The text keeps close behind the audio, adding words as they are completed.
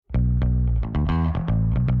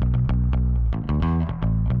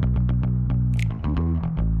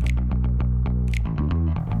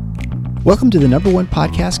Welcome to the number one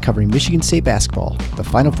podcast covering Michigan State basketball. The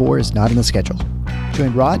Final Four is not on the schedule.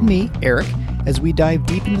 Join Rod and me, Eric, as we dive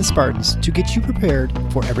deep into the Spartans to get you prepared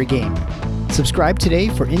for every game. Subscribe today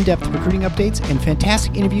for in-depth recruiting updates and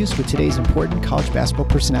fantastic interviews with today's important college basketball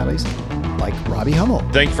personalities like Robbie Hummel.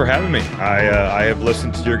 Thanks for having me. I have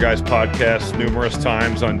listened to your guys' podcast numerous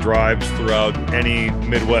times on drives throughout any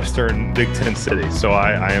Midwestern Big Ten city. So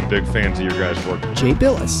I am big fans of your guys' work. Jay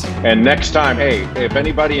Billis. And next time, hey, if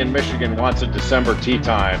anybody in Michigan wants a December tea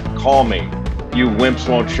time, call me. You wimps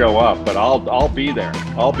won't show up, but I'll be there.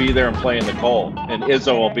 I'll be there and play in the cold. And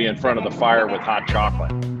Izzo will be in front of the fire with hot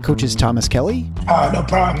chocolate. Coaches Thomas Kelly. No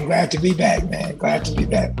problem. Glad to be back, man. Glad to be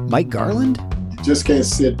back. Mike Garland. You just can't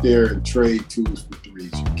sit there and trade twos for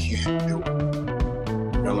threes. You can't do it.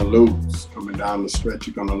 You're going to lose. Coming down the stretch,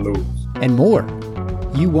 you're going to lose. And more.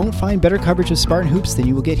 You won't find better coverage of Spartan hoops than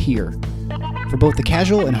you will get here. For both the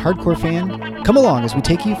casual and hardcore fan, come along as we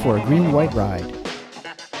take you for a green and white ride.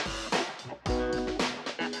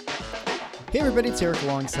 Hey everybody, it's Eric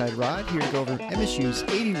alongside Rod, here to go over MSU's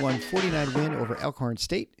 81-49 win over Alcorn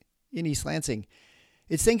State in East Lansing.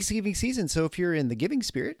 It's Thanksgiving season, so if you're in the giving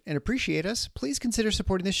spirit and appreciate us, please consider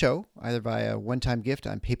supporting the show, either via a one-time gift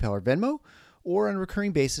on PayPal or Venmo, or on a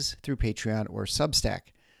recurring basis through Patreon or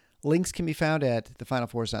Substack. Links can be found at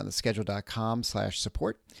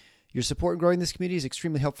thefinalfoursontheschedule.com/support. Your support in growing this community is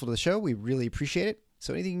extremely helpful to the show. We really appreciate it.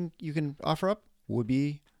 So anything you can offer up would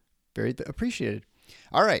be very appreciated.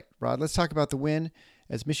 All right, Rod, let's talk about the win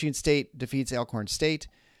as Michigan State defeats Alcorn State.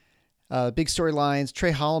 Big storylines.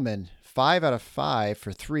 Trey Holloman, 5 out of 5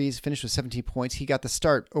 for threes, finished with 17 points. He got the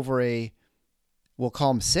start over we'll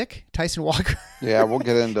call him sick, Tyson Walker. Yeah, we'll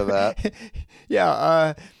get into that.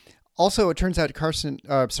 Yeah. Also, it turns out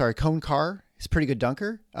Cone Carr is a pretty good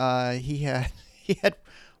dunker. He had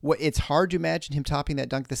what it's hard to imagine him topping that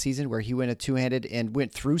dunk this season where he went a two-handed and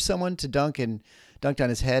went through someone to dunk and dunked on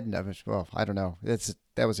his head. And I don't know.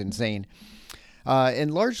 That was insane.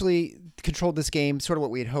 And largely controlled this game, sort of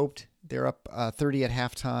what we had hoped. They're up 30 at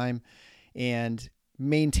halftime and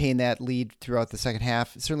maintained that lead throughout the second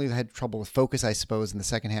half. Certainly had trouble with focus, I suppose, in the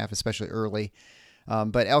second half, especially early.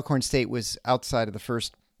 But Alcorn State was outside of the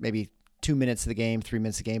first maybe 2 minutes of the game, 3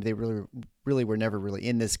 minutes of the game. They really were never really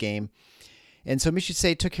in this game. And so Michigan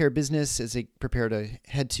State took care of business as they prepare to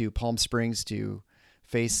head to Palm Springs to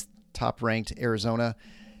face top-ranked Arizona.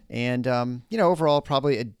 And, overall,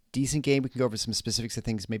 probably a decent game. We can go over some specifics of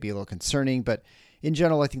things maybe a little concerning. But in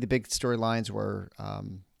general, I think the big storylines were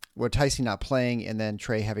Tyson not playing and then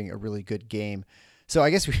Trey having a really good game. So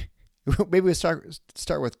I guess we'll start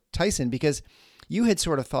with Tyson, because you had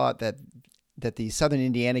sort of thought that the Southern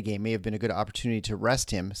Indiana game may have been a good opportunity to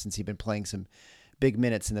rest him since he'd been playing some big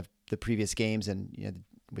minutes in the previous games, and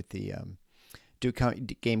with the Duke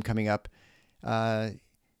game coming up,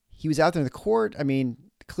 he was out there in the court. I mean,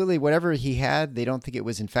 clearly whatever he had, they don't think it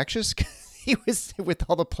was infectious. He was with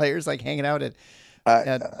all the players like hanging out at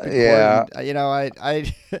yeah.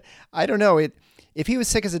 And, I don't know. If he was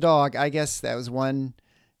sick as a dog, I guess that was one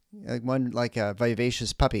like a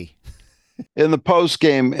vivacious puppy. In the post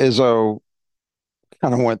game, Izzo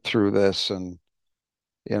kind of went through this and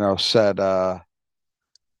said,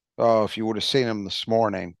 if you would have seen him this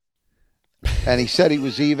morning. And he said he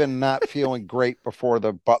was even not feeling great before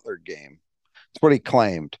the Butler game. That's what he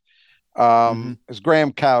claimed. As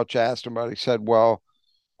Graham Couch asked him about it, he said, well,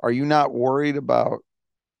 are you not worried about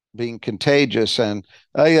being contagious? And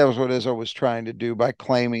I think that was what Izzo was trying to do by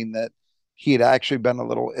claiming that he had actually been a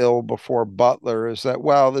little ill before Butler, is that,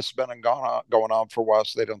 well, this has been going on for a while,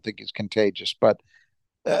 so they don't think he's contagious. But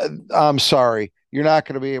I'm sorry, you're not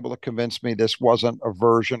going to be able to convince me this wasn't a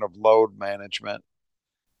version of load management.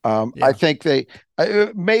 Yeah. I think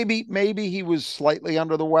maybe he was slightly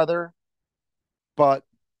under the weather, but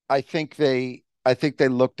I think they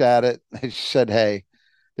looked at it. They said, hey,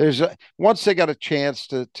 once they got a chance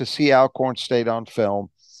to see Alcorn State on film,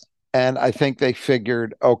 and I think they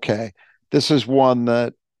figured, okay, this is one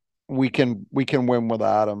that we can win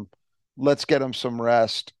without him. Let's get him some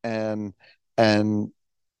rest, and then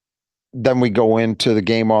we go into the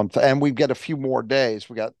game and we get a few more days.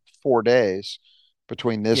 We got 4 days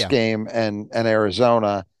between this game and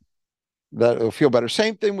Arizona that will feel better.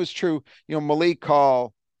 Same thing was true. Malik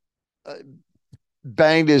Hall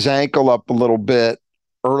banged his ankle up a little bit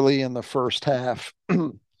early in the first half,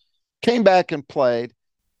 came back and played.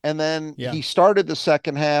 And then he started the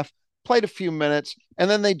second half, played a few minutes, and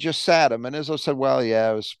then they just sat him. And Izzo said, well,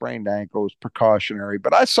 yeah, it was sprained ankle, it was precautionary.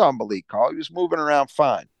 But I saw Malik Hall. He was moving around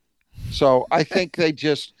fine. So I think they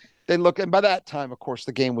look, and by that time, of course,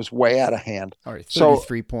 the game was way out of hand. All right,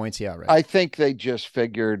 33 points, yeah, right. I think they just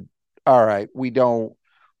figured, all right, we don't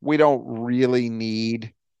we don't really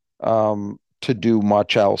need to do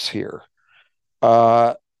much else here.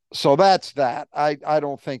 So that's that. I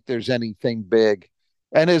don't think there's anything big.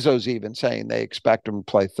 And Izzo's even saying they expect him to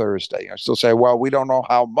play Thursday. I still say, well, we don't know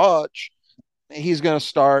how much. He's going to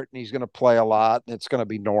start and he's going to play a lot and it's going to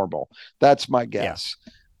be normal. That's my guess.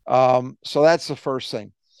 So that's the first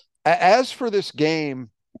thing. As for this game,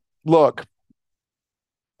 look,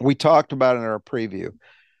 we talked about it in our preview.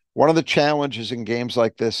 One of the challenges in games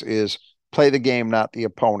like this is play the game, not the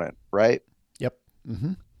opponent, right? Yep.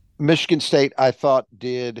 Mm-hmm. Michigan State, I thought,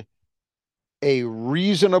 did a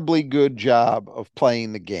reasonably good job of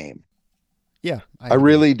playing the game. Yeah, I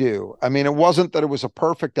really do. I mean, it wasn't that it was a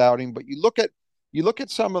perfect outing, but you look at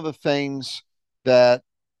some of the things that,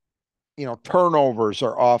 turnovers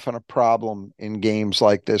are often a problem in games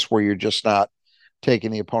like this where you're just not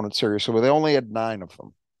taking the opponent seriously. Well, they only had 9 of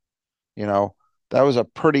them. That was a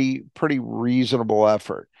pretty reasonable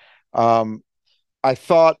effort. I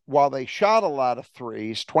thought while they shot a lot of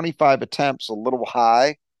threes, 25 attempts, a little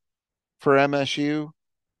high for MSU.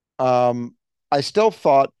 I still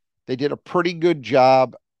thought they did a pretty good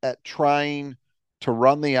job at trying to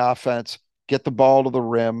run the offense, get the ball to the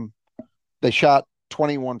rim. They shot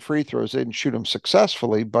 21 free throws. They didn't shoot them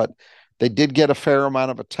successfully, but they did get a fair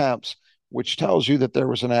amount of attempts, which tells you that there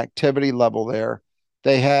was an activity level there.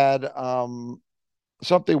 They had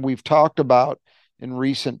something we've talked about in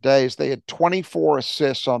recent days. They had 24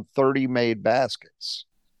 assists on 30 made baskets.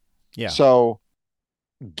 Yeah. So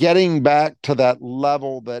getting back to that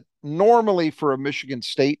level that normally for a Michigan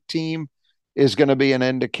State team is going to be an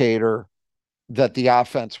indicator that the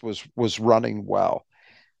offense was running well.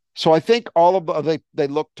 So I think they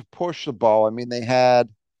looked to push the ball. I mean, they had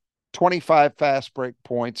 25 fast break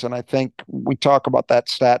points, and I think we talk about that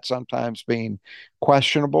stat sometimes being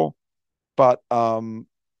questionable, but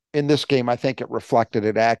in this game, I think it reflected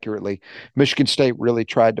it accurately. Michigan State really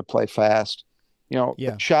tried to play fast.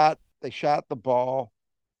 They shot the ball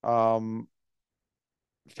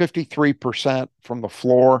 53% from the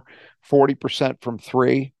floor, 40% from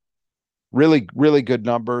 3. Really, really good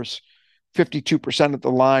numbers. 52% at the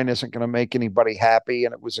line isn't going to make anybody happy.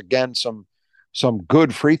 And it was, again, some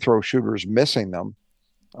good free throw shooters missing them.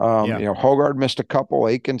 Hogarth missed a couple.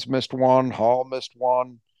 Akins missed one. Hall missed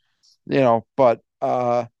one. But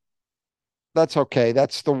that's okay.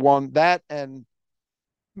 That's the one. That and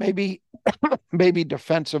maybe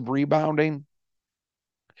defensive rebounding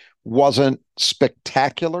wasn't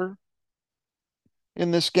spectacular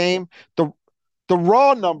in this game. The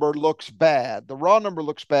raw number looks bad. The raw number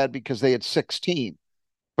looks bad because they had 16.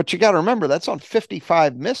 But you got to remember, that's on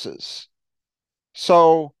 55 misses.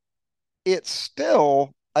 So it's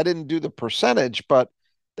still, I didn't do the percentage, but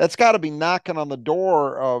that's got to be knocking on the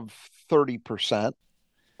door of 30%.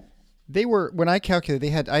 They were, when I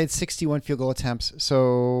calculated, I had 61 field goal attempts,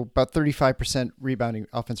 so about 35%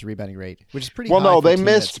 offensive rebounding rate, which is pretty high. Well, no, they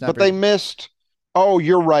missed, but they missed. Oh,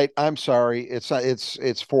 you're right. I'm sorry.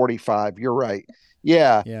 It's 45. You're right.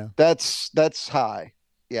 Yeah. That's high.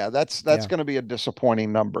 Yeah, that's going to be a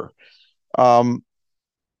disappointing number. So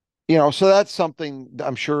that's something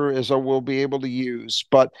I'm sure Izzo will be able to use.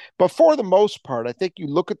 But for the most part, I think you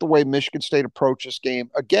look at the way Michigan State approached this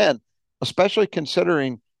game, again, especially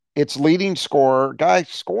considering its leading scorer, guy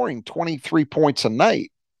scoring 23 points a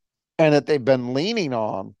night, and that they've been leaning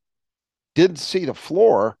on, didn't see the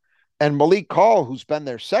floor. And Malik Call, who's been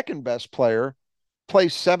their second best player,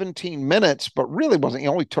 plays 17 minutes, but really wasn't. He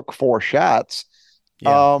only took 4 shots.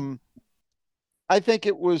 Yeah. I think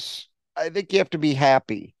you have to be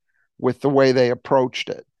happy with the way they approached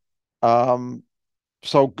it.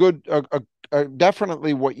 So good,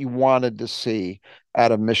 definitely what you wanted to see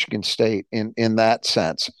out of Michigan State in that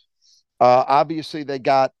sense. Obviously, they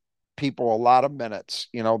got people a lot of minutes.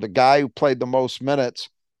 The guy who played the most minutes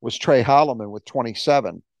was Trey Holloman with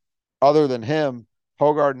 27. Other than him,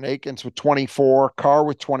 Hogarth and Akins with 24, Carr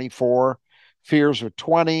with 24, Fears with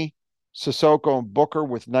 20, Sissoko and Booker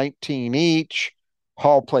with 19 each.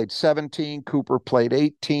 Hall played 17, Cooper played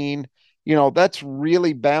 18. That's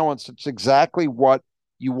really balanced. It's exactly what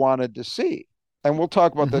you wanted to see. And we'll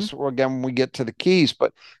talk about this again when we get to the keys,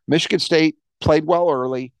 but Michigan State played well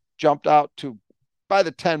early, jumped out to, by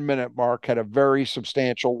the 10-minute mark, had a very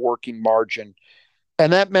substantial working margin.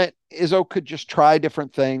 And that meant Izzo could just try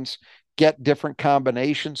different things, get different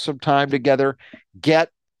combinations some time together, get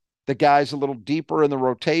the guys a little deeper in the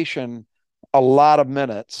rotation, a lot of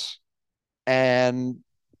minutes. And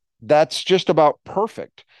that's just about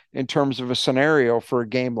perfect in terms of a scenario for a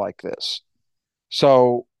game like this.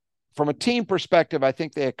 So from a team perspective, I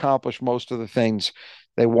think they accomplished most of the things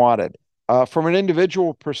they wanted. From an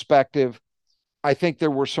individual perspective, I think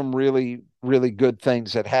there were some really, really good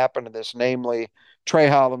things that happened in this, namely Trey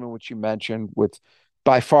Holloman, which you mentioned, with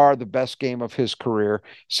by far the best game of his career.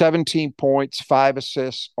 17 points, 5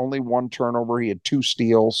 assists, only 1 turnover. He had 2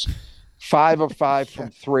 steals, 5 of 5 Yeah. from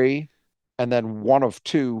three, and then 1 of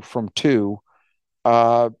 2 from two.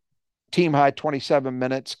 Uh, Team high 27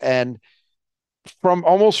 minutes. And from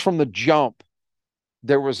the jump,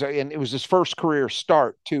 and it was his first career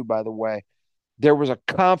start, too, by the way. There was a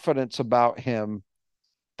confidence about him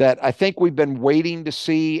that I think we've been waiting to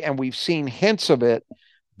see, and we've seen hints of it.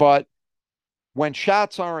 But when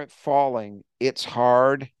shots aren't falling, it's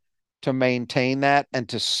hard to maintain that and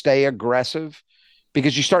to stay aggressive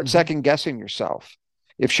because you start second guessing yourself.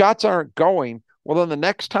 If shots aren't going, well, then the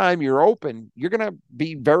next time you're open, you're going to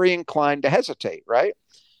be very inclined to hesitate, right?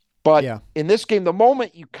 But Yeah. in this game, the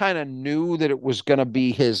moment you kind of knew that it was going to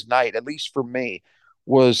be his night, at least for me,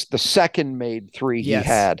 was the second made three he Yes.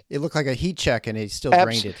 had. It looked like a heat check, and he still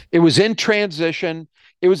drained it. It was in transition.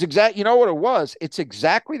 It was you know what it was? It's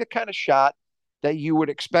exactly the kind of shot that you would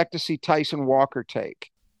expect to see Tyson Walker take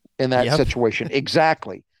in that situation.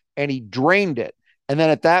 Exactly. And he drained it. And then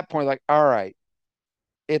at that point, like, all right,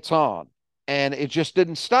 it's on. And it just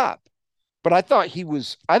didn't stop. But I thought he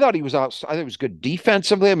was out. I think it was good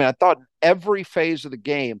defensively. I mean, I thought every phase of the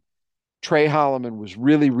game, Trey Holloman was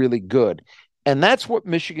really, really good. And that's what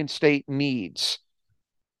Michigan State needs.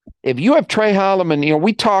 If you have Trey Holloman,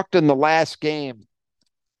 we talked in the last game,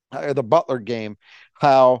 the Butler game,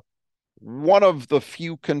 how one of the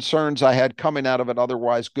few concerns I had coming out of an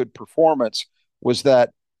otherwise good performance was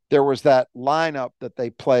that there was that lineup that they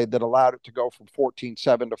played that allowed it to go from 14-7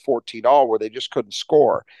 to 14-all, where they just couldn't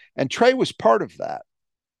score. And Trey was part of that.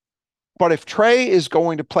 But if Trey is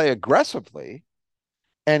going to play aggressively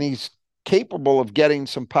and he's capable of getting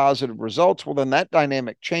some positive results, well, then that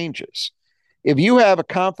dynamic changes. If you have a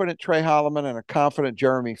confident Trey Holloman and a confident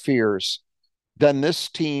Jeremy Fears, then this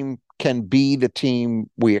team can be the team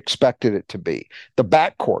we expected it to be, the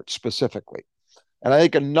backcourt specifically. And I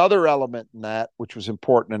think another element in that, which was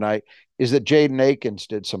important tonight, is that Jaden Akins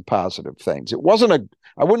did some positive things. I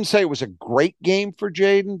wouldn't say it was a great game for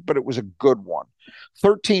Jaden, but it was a good one.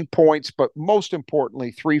 13 points, but most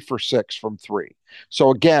importantly, 3 for 6 from three.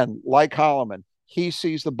 So again, like Holloman, he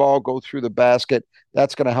sees the ball go through the basket.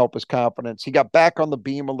 That's going to help his confidence. He got back on the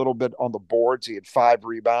beam a little bit on the boards. He had 5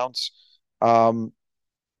 rebounds.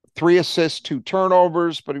 3 assists, 2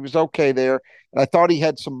 turnovers, but he was okay there. And I thought he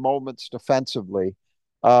had some moments defensively.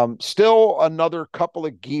 Still another couple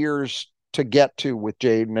of gears to get to with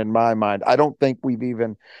Jaden in my mind. I don't think we've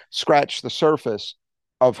even scratched the surface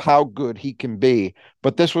of how good he can be,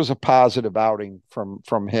 but this was a positive outing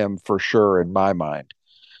from him for sure in my mind.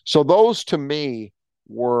 So those to me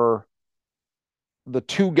were the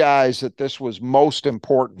 2 guys that this was most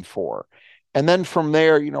important for. And then from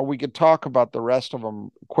there, we could talk about the rest of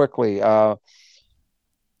them quickly.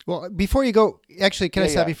 Well, before you go, actually, can I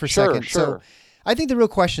stop you for a second? Sure. So I think the real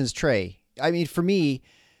question is Trey. I mean, for me,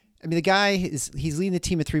 the guy he's leading the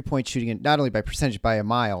team at 3-point shooting, and not only by percentage, by a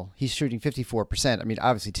mile. He's shooting 54%. I mean,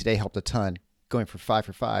 obviously today helped a ton, going for 5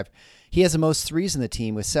 for 5. He has the most threes in the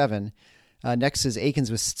team with 7. Next is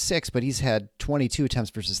Akins with 6, but he's had 22 attempts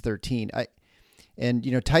versus 13.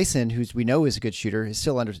 And Tyson, who we know is a good shooter, is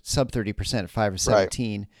still under sub 30% at 5 or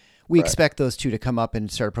 17. Right. We expect those two to come up and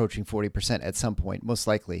start approaching 40% at some point, most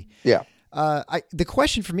likely. Yeah. The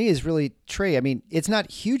question for me is really Trey. I mean, it's not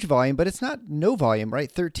huge volume, but it's not no volume, right?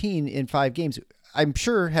 13 in 5 games. I'm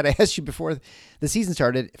sure had I asked you before the season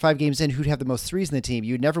started, 5 games in, who'd have the most threes in the team,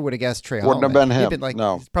 you never would have guessed Trey Holloman. Wouldn't have been him. Been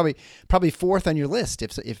No. Probably 4th on your list,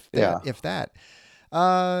 if that.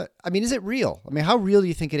 I mean, is it real? I mean, how real do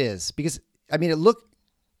you think it is? Because I mean,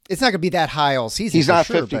 it's not going to be that high all season. He's not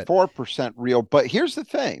sure, 54% real, but here's the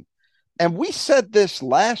thing. And we said this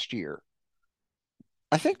last year.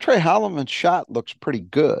 I think Trey Holloman's shot looks pretty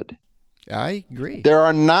good. I agree.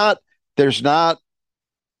 There's not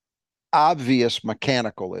obvious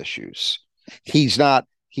mechanical issues. He's not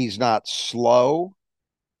slow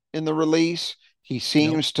in the release. He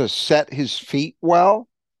seems to set his feet well.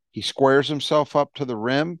 He squares himself up to the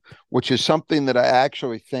rim, which is something that I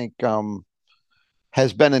actually think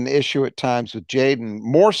has been an issue at times with Jaden,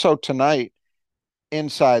 more so tonight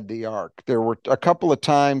inside the arc. There were a couple of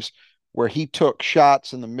times where he took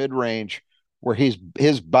shots in the mid-range where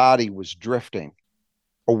his body was drifting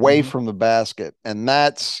away from the basket, and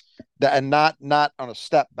not on a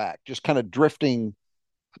step back, just kind of drifting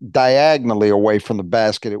diagonally away from the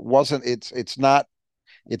basket. It's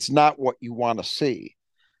not what you want to see.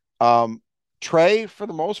 Trey, for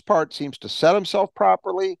the most part, seems to set himself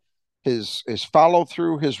properly. his follow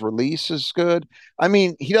through, his release is good. I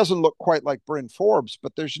mean, he doesn't look quite like Bryn Forbes,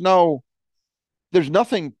 but there's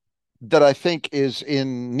nothing that I think is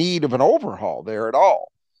in need of an overhaul there at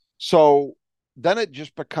all. So then it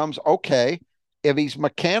just becomes okay, if he's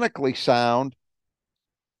mechanically sound,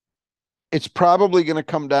 it's probably going to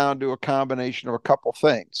come down to a combination of a couple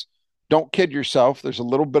things. Don't kid yourself. There's a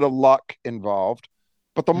little bit of luck involved.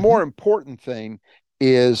 But the more important thing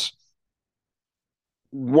is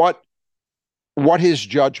what his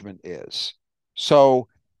judgment is. So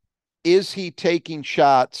is he taking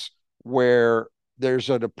shots where there's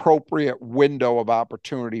an appropriate window of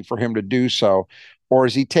opportunity for him to do so? Or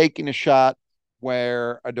is he taking a shot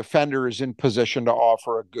where a defender is in position to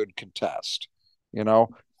offer a good contest? You know,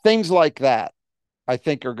 things like that, I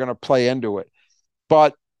think, are going to play into it.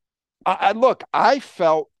 But I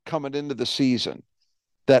felt coming into the season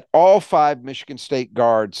that all 5 Michigan State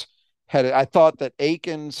guards I thought that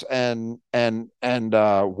Akins and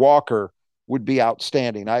Walker would be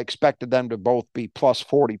outstanding. I expected them to both be plus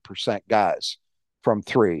 40% guys from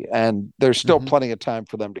 3, and there's still plenty of time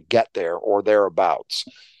for them to get there or thereabouts.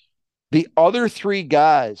 The other 3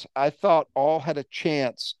 guys, I thought all had a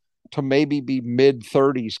chance to maybe be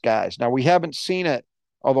mid-30s guys. Now, we haven't seen it,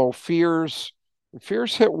 although Fears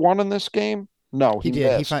hit 1 in this game? No, he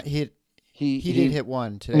did. Missed. He did hit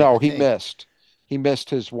 1 today. No, he missed. He missed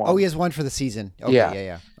his 1. Oh, he has 1 for the season. Okay,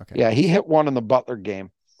 yeah. Okay. Yeah, he hit 1 in the Butler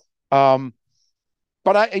game. But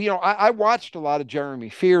I watched a lot of Jeremy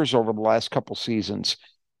Fears over the last couple seasons.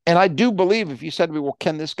 And I do believe, if you said to me, well,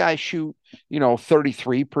 can this guy shoot,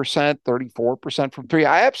 33%, 34% from 3?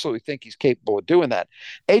 I absolutely think he's capable of doing that.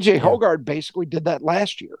 AJ Hoggard basically did that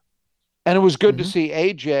last year. And it was good to see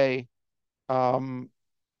AJ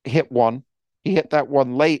hit 1. He hit that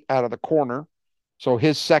 1 late out of the corner. So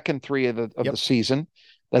his second 3 of the season.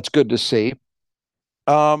 That's good to see.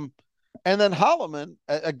 And then Holloman,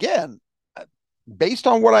 again, based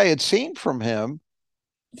on what I had seen from him,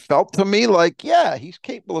 felt to me like, yeah, he's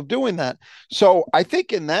capable of doing that. So I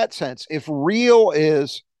think in that sense, if real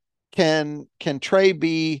is, can Trey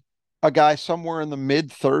be a guy somewhere in the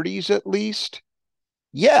mid-30s at least?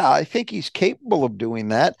 Yeah, I think he's capable of doing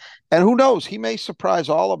that. And who knows, he may surprise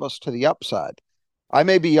all of us to the upside. I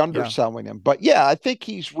may be underselling him, but yeah, I think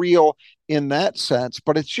he's real in that sense.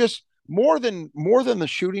 But it's just more than the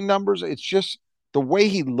shooting numbers. It's just the way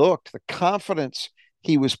he looked, the confidence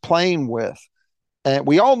he was playing with. And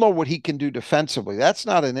we all know what he can do defensively. That's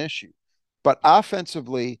not an issue. But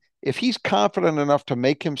offensively, if he's confident enough to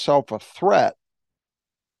make himself a threat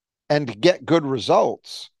and to get good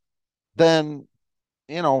results, then,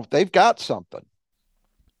 they've got something.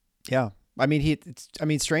 Yeah. I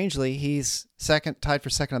mean, strangely, he's tied for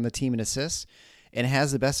second on the team in assists, and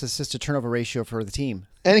has the best assist to turnover ratio for the team.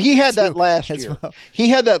 And he had that last year. Well. He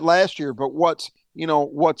had that last year, but what's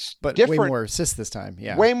different? Way more assists this time.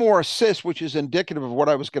 Yeah, way more assists, which is indicative of what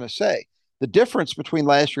I was going to say. The difference between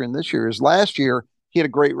last year and this year is last year he had a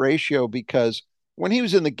great ratio because when he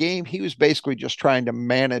was in the game, he was basically just trying to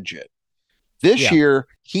manage it. This year,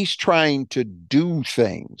 he's trying to do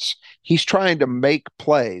things. He's trying to make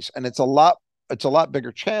plays, and it's a lot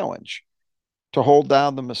bigger challenge to hold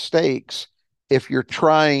down the mistakes if you're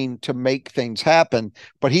trying to make things happen,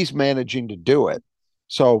 but he's managing to do it.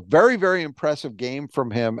 So very, very impressive game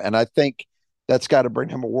from him, and I think that's got to bring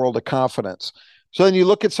him a world of confidence. So then you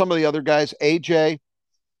look at some of the other guys, AJ,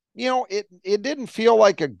 it didn't feel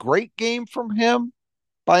like a great game from him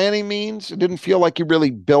by any means. It didn't feel like he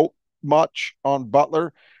really built much on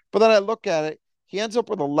Butler, but then I look at it, he ends up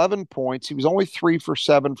with 11 points. He was only 3 for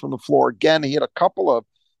 7 from the floor. Again, he had a couple of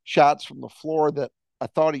shots from the floor that I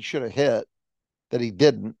thought he should have hit that he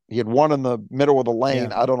didn't. He had 1 in the middle of the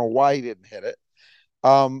lane. I don't know why he didn't hit it.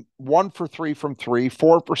 1 for 3 from 3,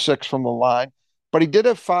 4 for 6 from the line, but he did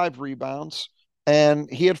have 5 rebounds and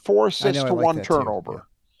he had 4 assists to 1 turnover. Yeah.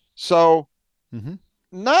 So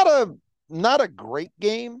not a great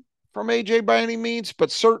game from AJ by any means, but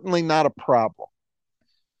certainly not a problem.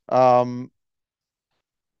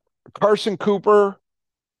 Carson Cooper,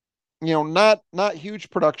 not huge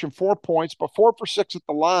production, 4 points, but 4 for 6 at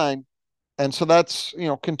the line. And so that's,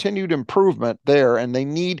 continued improvement there. And they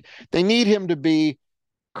need him to be,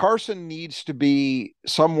 Carson needs to be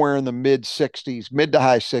somewhere in the mid to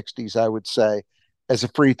high 60s, I would say, as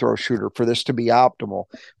a free throw shooter for this to be optimal,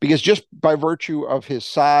 because just by virtue of his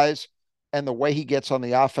size and the way he gets on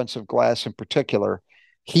the offensive glass in particular,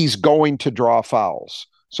 he's going to draw fouls.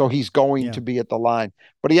 So he's going to be at the line.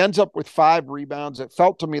 But he ends up with 5 rebounds. It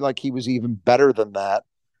felt to me like he was even better than that.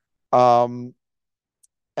 And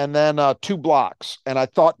then 2 blocks. And I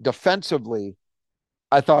thought defensively,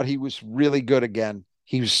 he was really good again.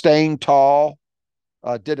 He was staying tall,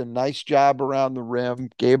 did a nice job around the rim,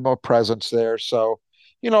 gave him a presence there. So,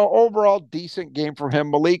 overall decent game for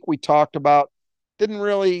him. Malik, we talked about, didn't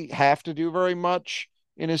really have to do very much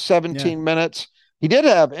in his Yeah. 17 minutes. He did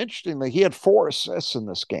have, interestingly, he had 4 assists in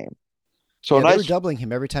this game. So Yeah, they were doubling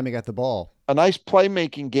him every time he got the ball. a nice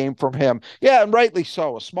playmaking game from him. Yeah, and rightly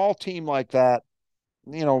so. A small team like that,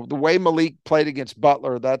 the way Malik played against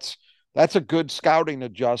Butler, that's a good scouting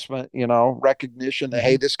adjustment, recognition that,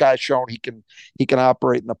 hey, this guy's shown he can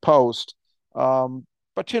operate in the post.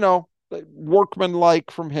 But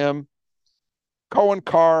workmanlike from him. Cohen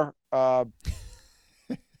Carr,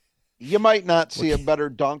 you might not see a better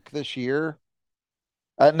dunk this year.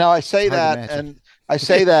 Now I say that, and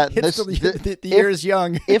the year is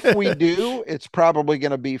young. If we do, it's probably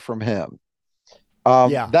going to be from him.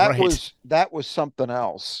 That was something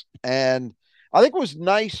else, and I think it was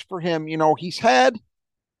nice for him. He's had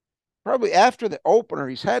probably after the opener,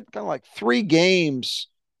 he's had kind of like 3 games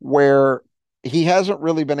where he hasn't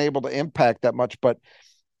really been able to impact that much, but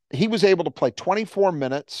he was able to play 24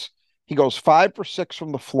 minutes. He goes 5 for 6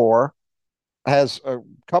 from the floor, has a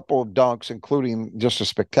couple of dunks, including just a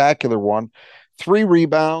spectacular one, 3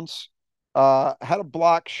 rebounds, had a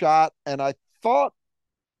block shot, and I thought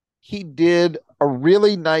he did a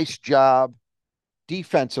really nice job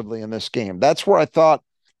defensively in this game. That's where I thought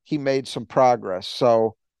he made some progress.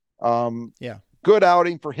 So, good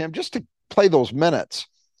outing for him just to play those minutes.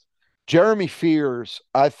 Jeremy Fears,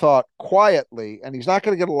 I thought quietly, and he's not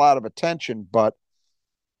going to get a lot of attention, but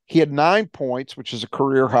he had 9 points, which is a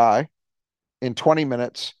career high in 20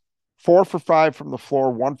 minutes, 4 for 5 from the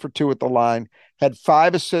floor, 1 for 2 at the line, had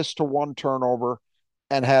 5 assists to 1 turnover,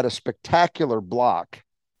 and had a spectacular block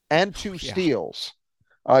and 2 steals,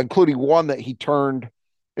 including one that he turned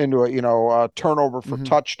into a turnover for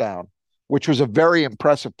touchdown, which was a very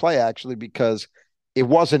impressive play, actually, because it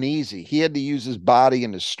wasn't easy. He had to use his body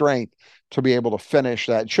and his strength to be able to finish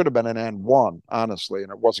that. It should have been an and one, honestly,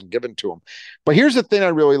 and it wasn't given to him. But here's the thing I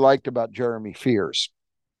really liked about Jeremy Fears.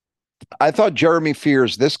 I thought Jeremy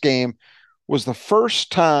Fears, this game was the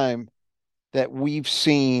first time that we've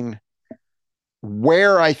seen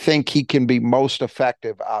where I think he can be most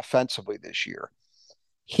effective offensively this year.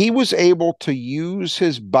 He was able to use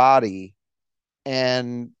his body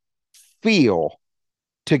and feel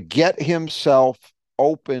to get himself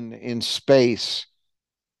open in space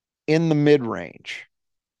in the mid-range.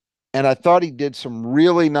 And I thought he did some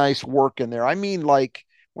really nice work in there. I mean, like,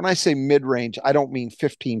 when I say mid-range, I don't mean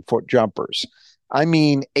 15-foot jumpers. I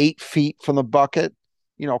mean 8 feet from the bucket,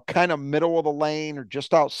 kind of middle of the lane or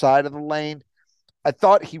just outside of the lane. I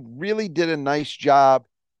thought he really did a nice job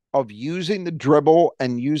of using the dribble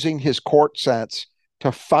and using his court sense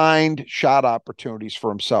to find shot opportunities for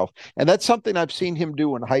himself. And that's something I've seen him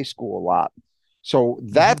do in high school a lot. So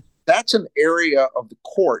that's an area of the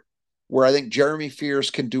court where I think Jeremy Fears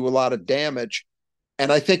can do a lot of damage.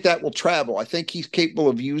 And I think that will travel. I think he's capable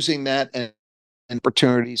of using that and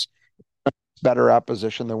opportunities, better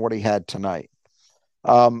opposition than what he had tonight.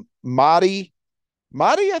 Marty,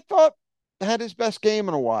 I thought, had his best game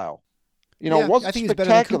in a while. It wasn't I think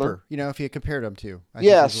spectacular. He's better than Cooper, if you compared him to.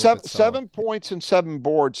 Yeah, 7 points and 7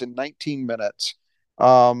 boards in 19 minutes.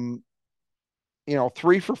 3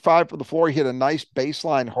 for 5 for the floor. He hit a nice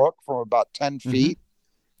baseline hook from about 10 feet.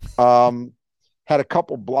 Had a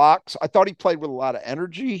couple blocks. I thought he played with a lot of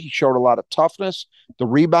energy. He showed a lot of toughness. The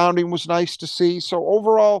rebounding was nice to see. So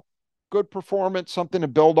overall, good performance, something to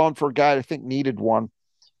build on for a guy I think needed one.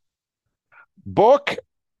 Book,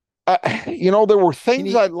 there were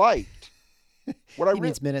things I liked. He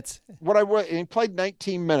needs minutes. He played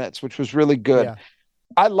 19 minutes, which was really good. Yeah.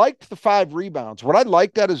 I liked the 5 rebounds. What I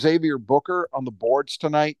liked out of Xavier Booker on the boards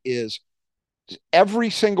tonight is every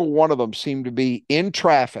single one of them seemed to be in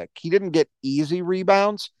traffic. He didn't get easy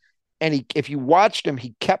rebounds. And if you watched him,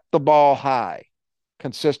 he kept the ball high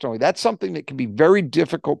consistently. That's something that can be very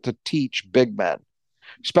difficult to teach big men,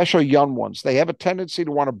 especially young ones. They have a tendency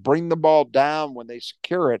to want to bring the ball down when they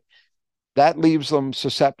secure it. That leaves them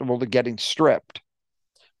susceptible to getting stripped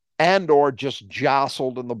and or just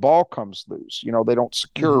jostled and the ball comes loose. They don't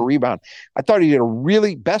secure a rebound. I thought he did a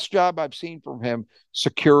really best job I've seen from him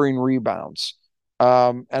securing rebounds.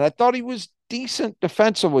 And I thought he was decent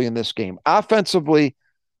defensively in this game. Offensively,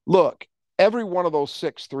 look, every one of those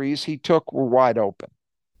 6 threes he took were wide open.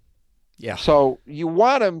 Yeah. So you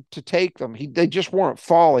want him to take them. They just weren't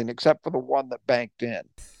falling except for the one that banked in.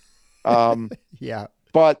 Yeah.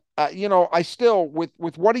 But, I still,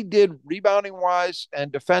 with what he did rebounding-wise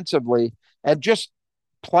and defensively and just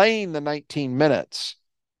playing the 19 minutes,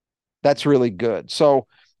 that's really good. So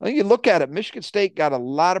I think you look at it, Michigan State got a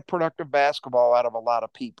lot of productive basketball out of a lot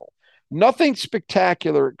of people. Nothing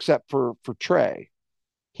spectacular except for Trey.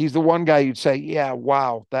 He's the one guy you'd say, yeah,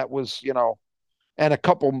 wow, that was, and a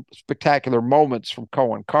couple spectacular moments from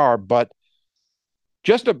Cohen Carr, but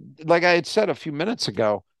like I had said a few minutes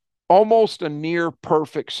ago, almost a near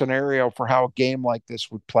perfect scenario for how a game like this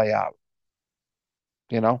would play out.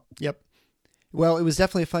 Yep. Well, it was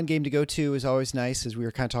definitely a fun game to go to. It was always nice, as we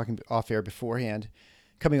were kind of talking off air beforehand.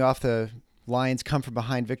 Coming off the Lions' come from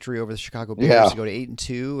behind victory over the Chicago Bears to go to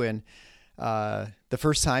 8-2, and the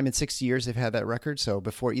first time in 60 years they've had that record. So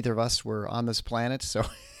before either of us were on this planet, so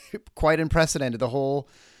quite unprecedented, the whole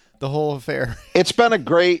affair. It's been a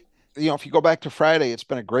great, if you go back to Friday, it's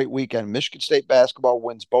been a great weekend. Michigan State basketball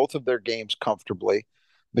wins both of their games comfortably.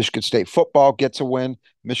 Michigan State football gets a win.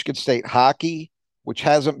 Michigan State hockey, which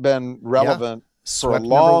hasn't been relevant for a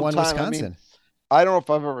long time. Wisconsin. I don't know if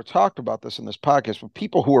I've ever talked about this in this podcast, but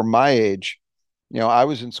people who are my age, I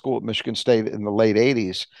was in school at Michigan State in the late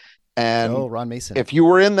 80s. And Ron Mason. If you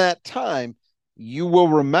were in that time, you will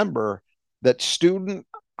remember that student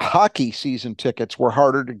hockey season tickets were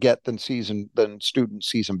harder to get than student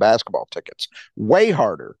season basketball tickets. Way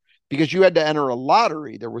harder, because you had to enter a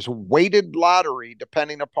lottery. There was a weighted lottery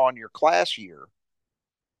depending upon your class year.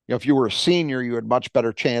 If you were a senior, you had much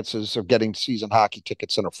better chances of getting season hockey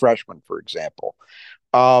tickets than a freshman, for example.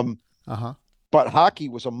 But hockey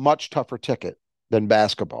was a much tougher ticket than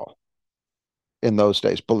basketball in those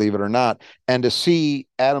days, believe it or not. And to see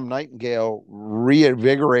Adam Nightingale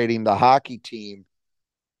reinvigorating the hockey team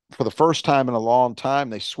for the first time in a long time,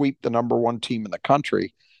 they sweep the number one team in the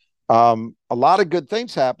country. A lot of good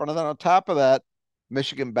things happen. And then on top of that,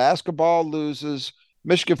 Michigan basketball loses.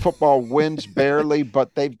 Michigan football wins barely,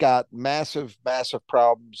 but they've got massive, massive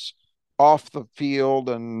problems off the field,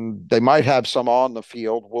 and they might have some on the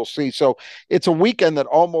field. We'll see. So it's a weekend that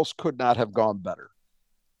almost could not have gone better.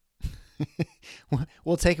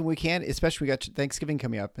 We'll take it when we can, especially we got Thanksgiving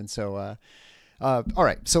coming up. And so, all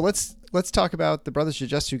right. So let's talk about the Brothers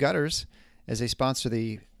Just Two Gutters as they sponsor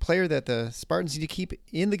the player that the Spartans need to keep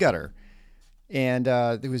in the gutter. And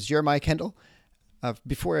it was Jeremiah Kendall.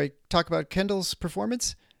 Before I talk about Kendall's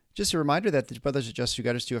performance, just a reminder that the Brothers Just Two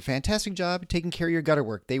Gutters do a fantastic job taking care of your gutter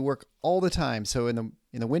work. They work all the time. So in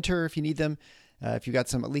the winter, if you need them, if you've got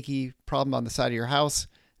some leaky problem on the side of your house,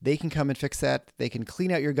 they can come and fix that. They can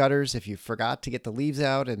clean out your gutters if you forgot to get the leaves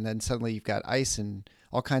out, and then suddenly you've got ice and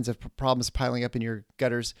all kinds of problems piling up in your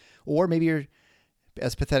gutters. Or maybe you're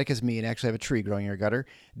as pathetic as me and actually have a tree growing in your gutter.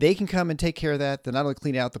 They can come and take care of that. They'll not only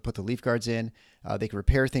clean out, they'll put the leaf guards in. They can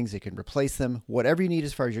repair things. They can replace them. Whatever you need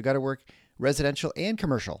as far as your gutter work, residential and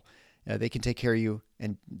commercial, they can take care of you,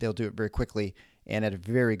 and they'll do it very quickly and at a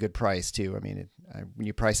very good price too. I mean, when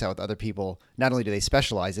you price out with other people, not only do they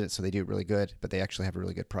specialize in it, so they do it really good, but they actually have a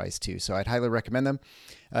really good price too. So I'd highly recommend them.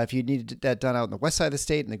 If you need that done out in the west side of the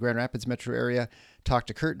state, in the Grand Rapids metro area, talk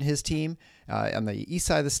to Kurt and his team. On the east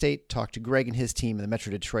side of the state, talk to Greg and his team in the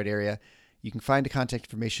Metro Detroit area. You can find the contact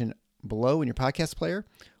information below in your podcast player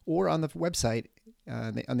or on the website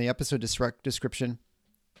on the episode description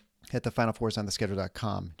at the Final Fours on the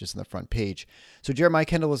schedule.com, just on the front page. So Jeremiah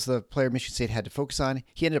Kendall was the player Michigan State had to focus on.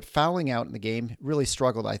 He ended up fouling out in the game, really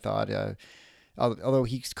struggled, I thought. Although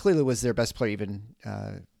he clearly was their best player, even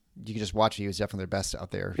you could just watch it. He was definitely their best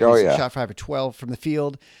out there. Oh, yeah. Shot 5 of 12 from the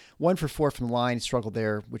field, 1 for 4 from the line. He struggled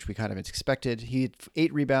there, which we kind of expected. He had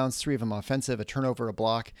 8 rebounds, 3 of them offensive, a turnover, a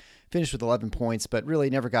block, finished with 11 points, but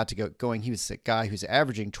really never got to get going. He was a guy who's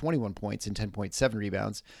averaging 21 points and 10.7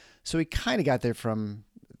 rebounds. So he kind of got there from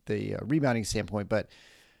the rebounding standpoint, but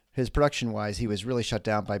his production-wise, he was really shut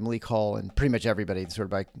down by Malik Hall and pretty much everybody sort of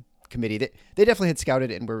by committee. They definitely had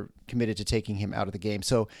scouted and were committed to taking him out of the game.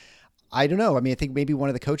 So I don't know. I mean, I think maybe one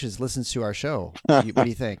of the coaches listens to our show. What do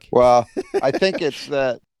you think? Well, I think it's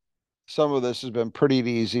that some of this has been pretty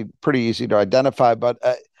easy to identify, but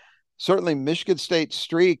certainly Michigan State's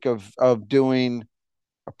streak of doing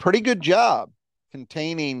a pretty good job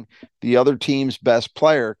containing the other team's best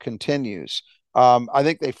player continues. I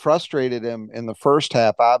think they frustrated him in the first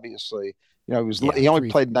half. Obviously, he only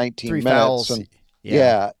played 19 minutes, fouls. and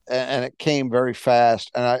and it came very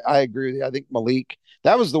fast. And I agree with you. I think Malik.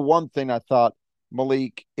 That was the one thing I thought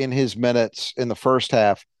Malik in his minutes in the first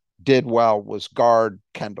half did well, was guard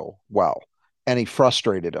Kendall well, and he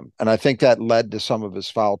frustrated him. And I think that led to some of his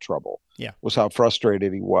foul trouble. Yeah, was how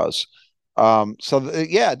frustrated he was.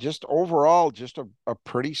 Just overall, just a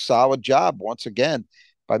pretty solid job once again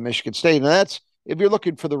by Michigan State. And that's, if you're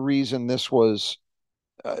looking for the reason this was,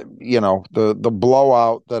 the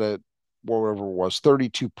blowout that it, whatever it was,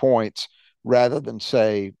 32 points rather than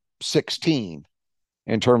say 16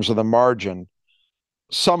 in terms of the margin.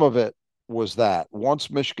 some of it was that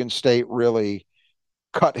once Michigan State really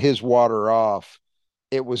cut his water off,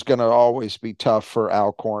 it was going to always be tough for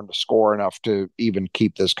Alcorn to score enough to even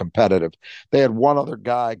keep this competitive. They had one other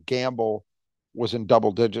guy, Gamble, was in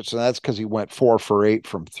double digits, and that's because he went 4 for 8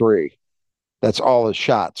 from three. That's all his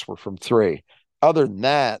shots were from three. Other than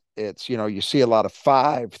that, it's, you see a lot of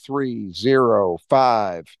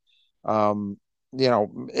 5-3-0-5. Um,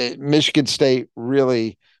 Michigan State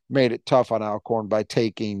really made it tough on Alcorn by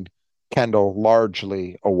taking Kendall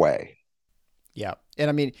largely away. Yeah. And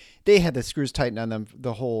I mean, they had the screws tightened on them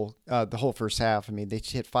the whole first half. I mean, they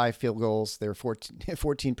hit 5 field goals. They were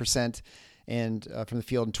 14% and from the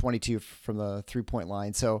field and 22 from the 3-point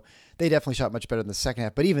line. So they definitely shot much better in the second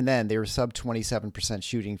half. But even then, they were sub 27%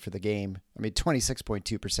 shooting for the game. I mean,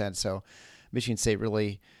 26.2%. So Michigan State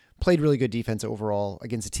really played really good defense overall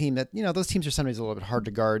against a team that, those teams are sometimes a little bit hard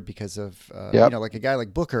to guard because of, like a guy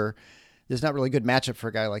like Booker. There's not really a good matchup for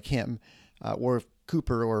a guy like him or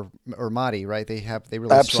Cooper or Madi, right? They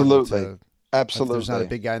really absolutely. If there's not a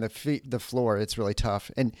big guy on the floor, it's really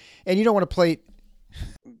tough. And you don't want to play.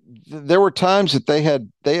 There were times that they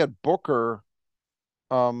had Booker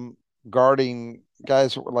guarding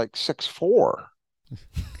guys that were like 6'4",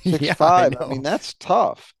 6'5". I mean, that's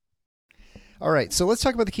tough. All right, so let's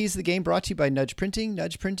talk about the keys to the game. Brought to you by Nudge Printing.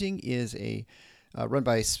 Nudge Printing is run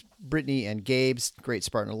by Brittany and Gabe's great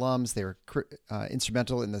Spartan alums. They were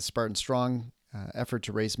instrumental in the Spartan Strong effort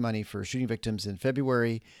to raise money for shooting victims in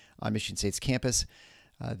February on Michigan State's campus.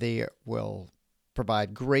 They will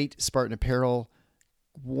provide great Spartan apparel,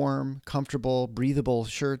 warm, comfortable, breathable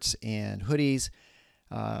shirts and hoodies.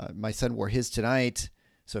 My son wore his tonight.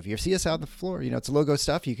 So if you see us out on the floor, it's logo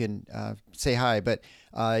stuff, you can say hi. But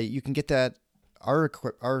you can get that our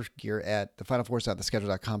gear at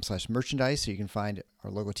thefinalfours.theschedule.com/merchandise. So you can find our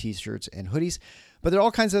logo t-shirts and hoodies. But there are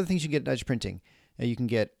all kinds of other things you can get at Nudge Printing. You can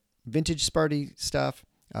get vintage Sparty stuff,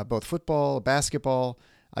 both football, basketball.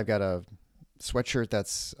 I've got a sweatshirt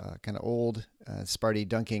that's kind of old, Sparty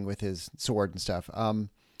dunking with his sword and stuff.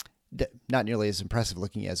 Not nearly as impressive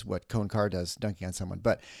looking as what Cone Carr does dunking on someone.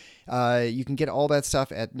 But you can get all that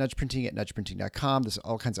stuff at Nudge Printing at nudgeprinting.com. There's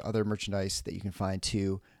all kinds of other merchandise that you can find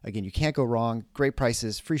too. Again, you can't go wrong. Great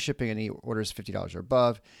prices, free shipping, any orders $50 or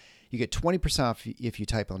above. You get 20% off if you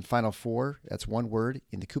type on Final Four, that's one word,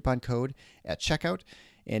 in the coupon code at checkout.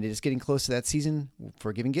 And it is getting close to that season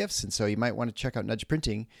for giving gifts. And so you might want to check out Nudge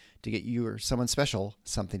Printing to get you or someone special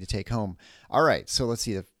something to take home. All right, so let's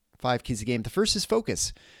see the 5 keys of the game. The first is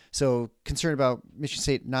focus. So concerned about Michigan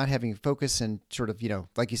State not having focus and sort of,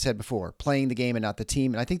 like you said before, playing the game and not the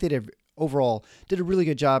team. And I think they did a really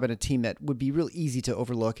good job in a team that would be real easy to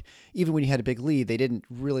overlook. Even when you had a big lead, they didn't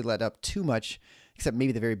really let up too much, except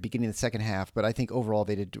maybe the very beginning of the second half. But I think overall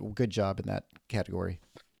they did a good job in that category.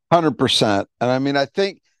 100%. And I mean, I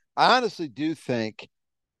honestly do think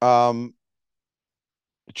Trey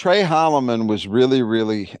Holloman was really,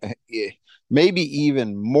 really maybe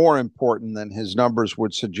even more important than his numbers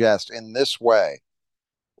would suggest in this way.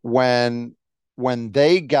 When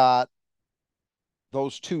they got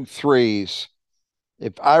those 2 threes,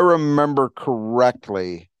 if I remember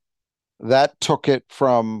correctly, that took it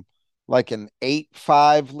from like an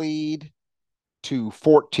 8-5 lead to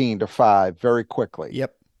 14-5 very quickly.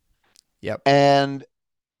 Yep. And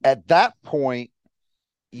at that point,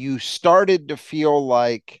 you started to feel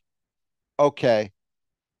like, okay,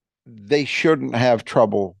 they shouldn't have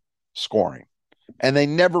trouble scoring. And they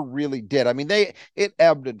never really did. I mean, it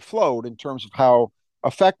ebbed and flowed in terms of how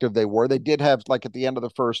effective they were. They did have, like at the end of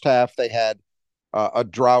the first half, they had a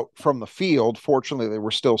drought from the field. Fortunately, they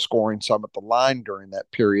were still scoring some at the line during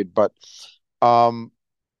that period. But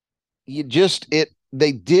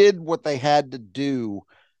they did what they had to do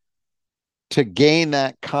to gain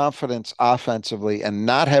that confidence offensively and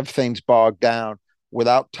not have things bogged down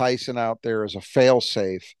without Tyson out there as a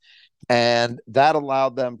fail-safe. And that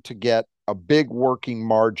allowed them to get a big working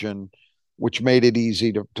margin, which made it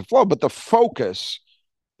easy to flow. But the focus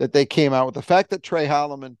that they came out with, the fact that Trey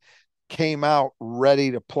Holloman came out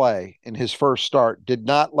ready to play in his first start, did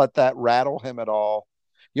not let that rattle him at all.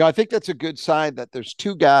 I think that's a good sign that there's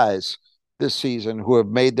 2 guys this season who have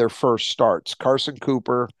made their first starts, Carson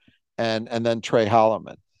Cooper and then Trey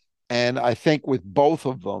Holloman. And I think with both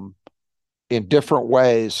of them in different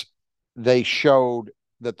ways, they showed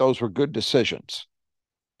that those were good decisions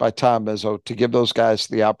by Tom Izzo to give those guys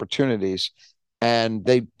the opportunities, and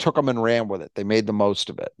they took them and ran with it. They made the most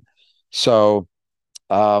of it. So,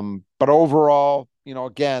 but overall,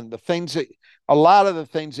 again, a lot of the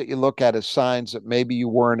things that you look at as signs that maybe you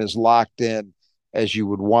weren't as locked in as you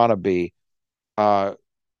would want to be,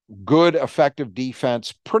 good, effective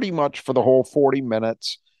defense pretty much for the whole 40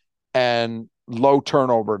 minutes and low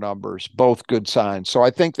turnover numbers, both good signs. So I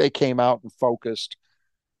think they came out and focused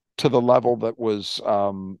to the level that was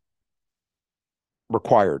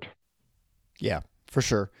required. Yeah, for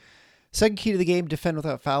sure. Second key to the game, defend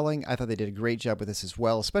without fouling. I thought they did a great job with this as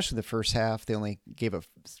well, especially the first half. They only gave up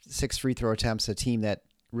 6 free throw attempts, a team that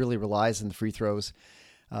really relies on the free throws.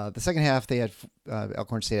 The second half, they had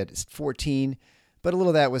Alcorn State had 14, but a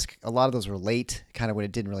lot of those were late, kind of when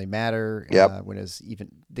it didn't really matter, when it was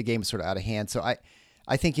even the game was sort of out of hand. So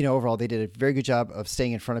I think, overall they did a very good job of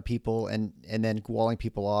staying in front of people and then walling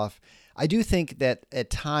people off. I do think that at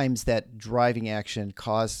times that driving action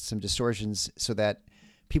caused some distortions so that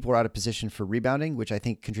people were out of position for rebounding, which I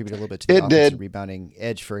think contributed a little bit to the offensive rebounding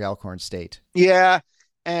edge for Alcorn State. Yeah,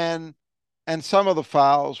 and some of the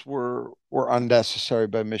fouls were unnecessary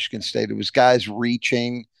by Michigan State. It was guys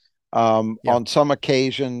reaching on some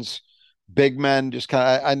occasions, big men just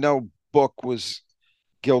kind of. I know Book was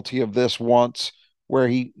guilty of this once, where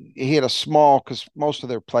he had a small, because most of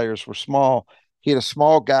their players were small. He had a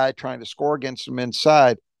small guy trying to score against him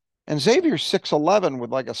inside. And Xavier's 6'11" with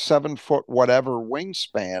like a 7-foot whatever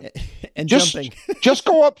wingspan. And jumping. Just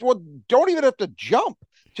go up. Well, don't even have to jump.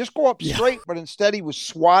 Just go up straight. But instead he was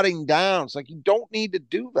swatting down. It's like, you don't need to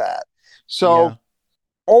do that. So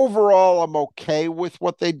overall, I'm okay with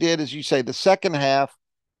what they did. As you say, the second half,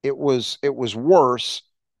 it was worse.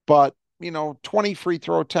 But, 20 free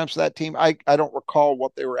throw attempts to that team. I don't recall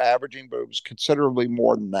what they were averaging, but it was considerably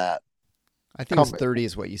more than that. I think it was 30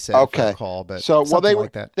 is what you said. Okay. If I recall, but so they were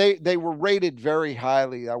like that. They were rated very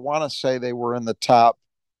highly. I want to say they were in the top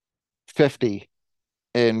 50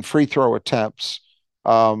 in free throw attempts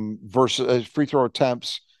versus free throw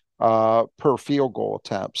attempts per field goal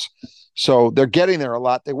attempts. So they're getting there a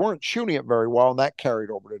lot. They weren't shooting it very well, and that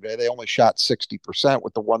carried over today. They only shot 60%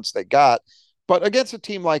 with the ones they got. But against a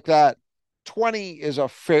team like that, 20 is a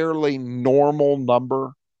fairly normal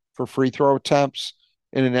number for free throw attempts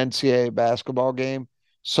in an NCAA basketball game.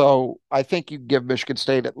 So I think you give Michigan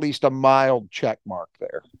State at least a mild check mark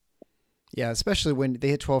there. Yeah, especially when they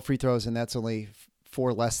hit 12 free throws and that's only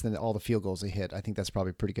 4 less than all the field goals they hit. I think that's probably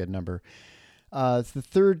a pretty good number. The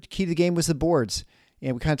third key to the game was the boards.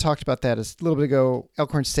 And we kind of talked about that a little bit ago.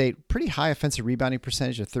 Alcorn State, pretty high offensive rebounding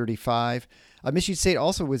percentage of 35. Michigan State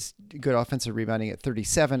also was good offensive rebounding at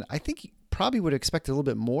 37. I think you probably would expect a little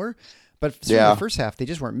bit more, but in the first half, they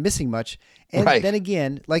just weren't missing much. And then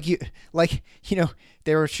again,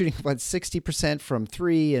 they were shooting about 60% from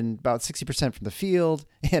 3 and about 60% from the field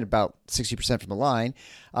and about 60% from the line.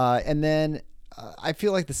 And then I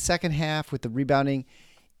feel like the second half with the rebounding,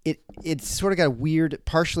 it sort of got weird,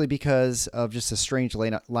 partially because of just the strange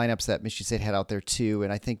lineups that Michigan State had out there too.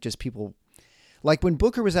 And I think just people, like when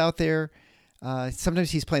Booker was out there,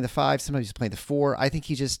 sometimes he's playing the 5, sometimes he's playing the 4. I think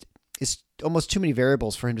it's almost too many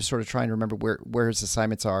variables for him to sort of try and remember where his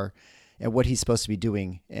assignments are and what he's supposed to be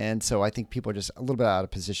doing. And so I think people are just a little bit out of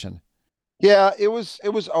position. Yeah, it was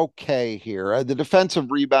okay here. The defensive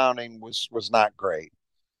rebounding was not great.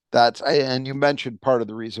 And you mentioned part of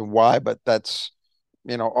the reason why, but that's,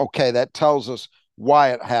 okay, that tells us why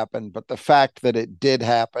it happened. But the fact that it did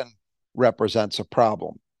happen represents a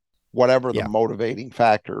problem, whatever the motivating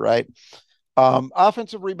factor, right?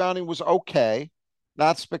 Offensive rebounding was okay.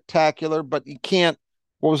 Not spectacular, but you can't,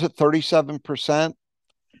 what was it, 37%?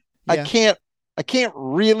 Yeah. I can't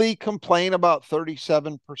really complain about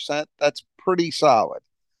 37%. That's pretty solid.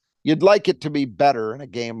 You'd like it to be better in a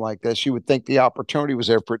game like this. You would think the opportunity was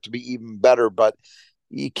there for it to be even better, but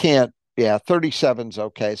you can't. Yeah, 37's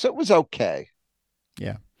okay. So it was okay.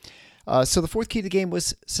 Yeah. So the fourth key to the game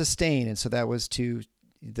was sustain. And so that was to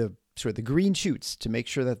the green shoots, to make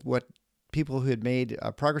sure that what people who had made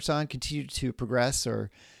progress on continued to progress or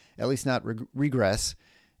at least not regress.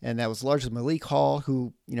 And that was largely Malik Hall,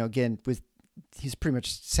 who, again, he's pretty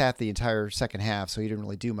much sat the entire second half, so he didn't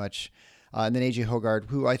really do much. And then A.J. Hogard,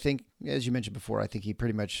 who I think, as you mentioned before, I think he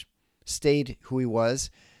pretty much stayed who he was.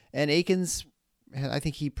 And Akins, I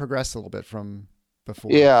think he progressed a little bit from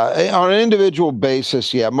before. Yeah, on an individual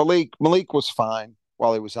basis, yeah. Malik was fine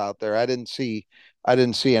while he was out there. I didn't see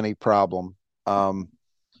any problem.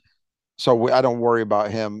 So I don't worry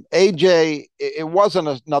about him. AJ, it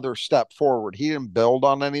wasn't another step forward. He didn't build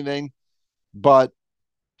on anything, but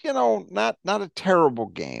not a terrible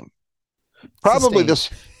game. Probably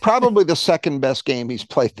the second best game he's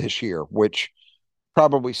played this year, which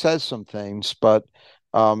probably says some things, but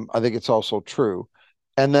I think it's also true.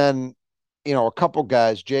 And then, a couple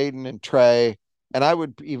guys, Jaden and Trey, and I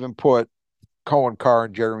would even put Cohen Carr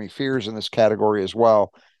and Jeremy Fears in this category as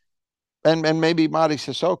well. And maybe Madi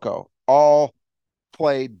Sissoko, all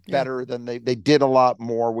played better than they did a lot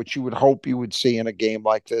more, which you would hope you would see in a game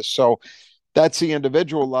like this. So that's the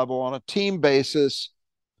individual level. On a team basis,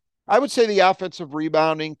 I would say the offensive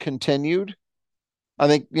rebounding continued. I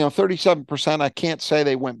think, 37%, I can't say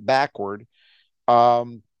they went backward.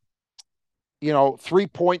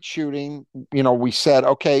 3-point shooting, we said,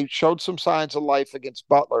 okay, showed some signs of life against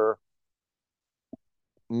Butler.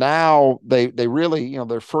 Now they really,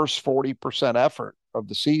 their first 40% effort of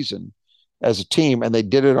the season as a team, and they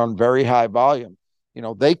did it on very high volume.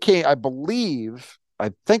 They came, I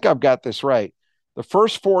think I've got this right. The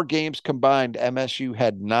first 4 games combined, MSU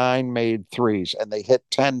had 9 made threes, and they hit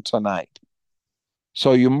 10 tonight.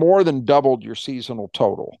 So you more than doubled your seasonal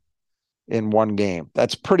total in one game.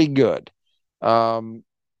 That's pretty good. And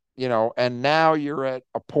now you're at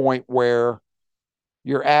a point where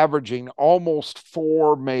you're averaging almost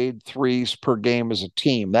 4 made threes per game as a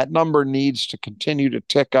team. That number needs to continue to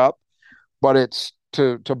tick up, but it's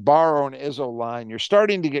to borrow an Izzo line, you're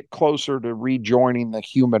starting to get closer to rejoining the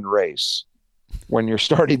human race when you're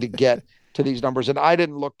starting to get to these numbers. And I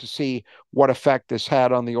didn't look to see what effect this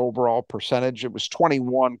had on the overall percentage. It was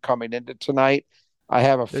 21 coming into tonight. I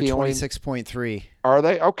have a feeling 26.3. Are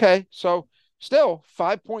they? Okay. So still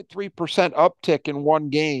 5.3% uptick in one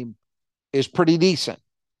game is pretty decent.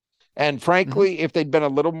 And frankly, if they'd been a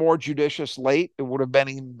little more judicious late, it would have been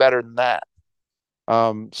even better than that.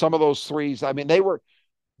 Some of those threes, I mean, they were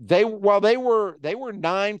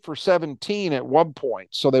 9 for 17 at one point.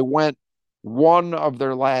 So they went 1 of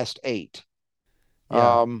their last 8.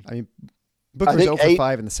 Yeah. Booker was 0 for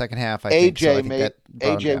 5 in the second half.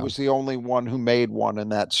 AJ was the only one who made one in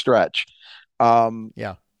that stretch.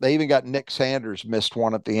 They even got Nick Sanders missed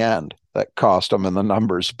one at the end that cost them in the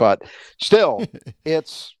numbers, but still,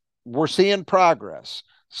 we're seeing progress.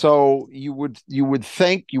 So you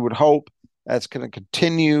would hope that's going to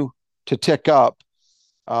continue to tick up,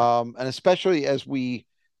 and especially as we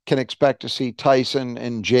can expect to see Tyson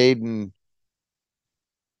and Jaden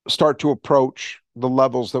start to approach the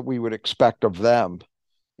levels that we would expect of them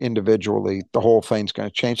individually. The whole thing's going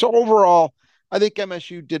to change. So overall, I think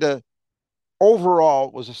MSU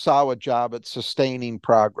was a solid job at sustaining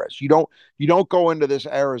progress. You don't go into this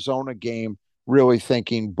Arizona game really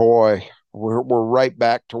thinking, boy, we're right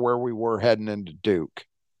back to where we were heading into Duke.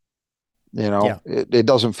 It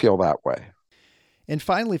doesn't feel that way. And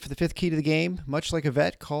finally, for the 5th key to the game, much like a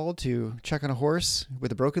vet called to check on a horse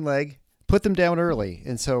with a broken leg, put them down early.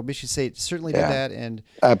 And so Michigan State certainly did that and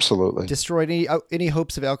absolutely destroyed any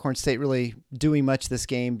hopes of Alcorn State really doing much this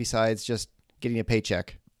game besides just getting a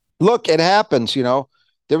paycheck. Look, it happens. There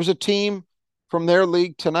was a team from their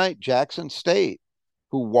league tonight, Jackson State,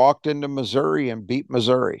 who walked into Missouri and beat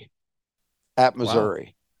Missouri at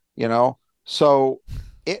Missouri. Wow. So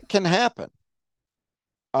it can happen.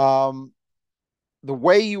 The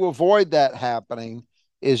way you avoid that happening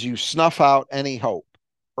is you snuff out any hope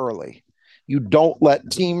early. You don't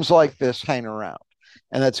let teams like this hang around.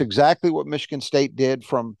 And that's exactly what Michigan State did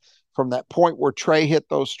from that point where Trey hit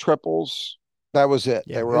those triples. That was it.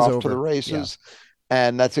 Yeah, they were off to the races. Yeah.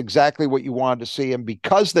 And that's exactly what you wanted to see. And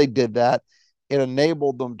because they did that, it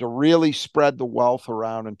enabled them to really spread the wealth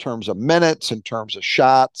around in terms of minutes, in terms of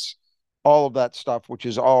shots, all of that stuff, which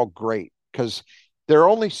is all great because there are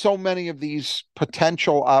only so many of these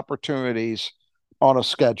potential opportunities on a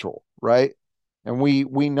schedule, right? And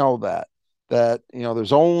we know that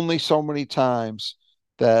there's only so many times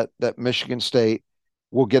that Michigan State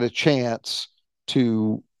will get a chance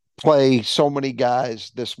to play so many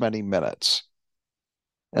guys this many minutes.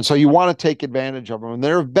 And so you want to take advantage of them. And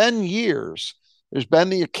there have been years, there's been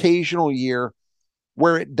the occasional year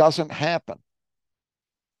where it doesn't happen.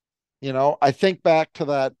 I think back to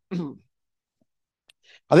that,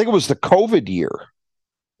 I think it was the COVID year,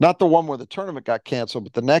 not the one where the tournament got canceled,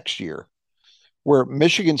 but the next year, where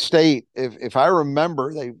Michigan State, if I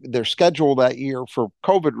remember, their schedule that year for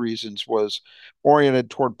COVID reasons was oriented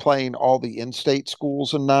toward playing all the in-state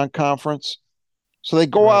schools in non-conference. So they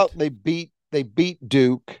go out and they beat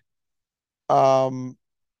Duke. I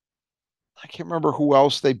can't remember who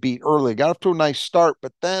else they beat early. Got off to a nice start,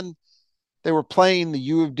 but then they were playing the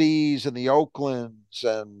U of D's and the Oaklands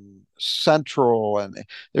and Central, and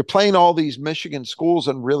they're playing all these Michigan schools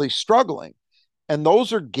and really struggling. And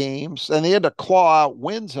those are games, and they had to claw out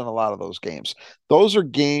wins in a lot of those games. Those are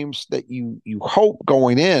games that you hope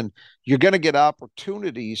going in, you're going to get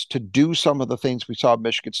opportunities to do some of the things we saw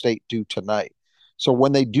Michigan State do tonight. So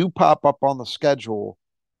when they do pop up on the schedule,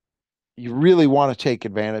 you really want to take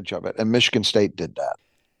advantage of it. And Michigan State did that.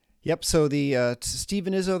 Yep. So the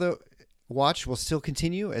Steven Izzo watch will still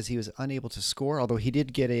continue as he was unable to score, although he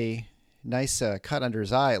did get a nice cut under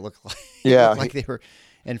his eye. It looked like Yeah. it looked like they were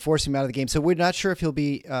enforcing him out of the game. So we're not sure if he'll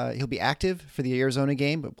be active for the Arizona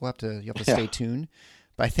game, but you'll have to stay tuned.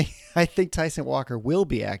 But I think Tyson Walker will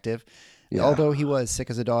be active, although he was sick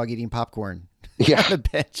as a dog eating popcorn on the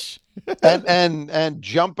bench. and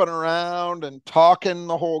jumping around and talking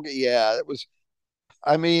the whole game. Yeah, it was.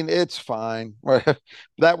 I mean, it's fine.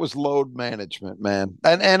 That was load management, man.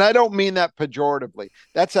 And I don't mean that pejoratively.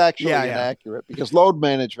 That's actually inaccurate because load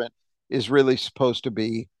management is really supposed to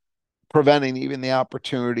be preventing even the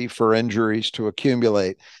opportunity for injuries to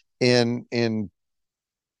accumulate. In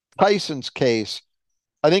Tyson's case,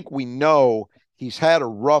 I think we know he's had a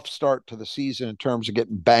rough start to the season in terms of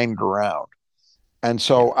getting banged around. And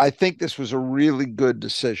so I think this was a really good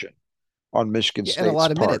decision on Michigan State's and a lot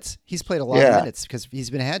of part. minutes. He's played a lot of minutes because he's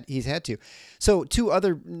had to. So two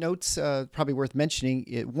other notes probably worth mentioning.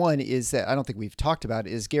 One is that I don't think we've talked about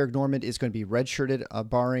is Garrick Norman is going to be redshirted,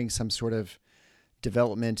 barring some sort of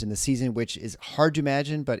development in the season, which is hard to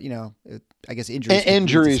imagine. But I guess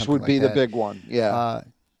injuries would be the big one.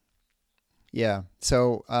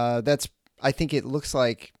 So that's. I think it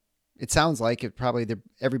sounds like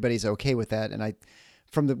everybody's okay with that, and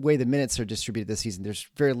from the way the minutes are distributed this season, there's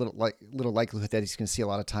very little likelihood that he's going to see a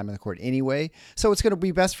lot of time on the court anyway. So it's going to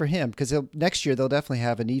be best for him because next year they'll definitely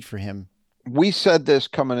have a need for him. We said this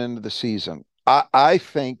coming into the season. I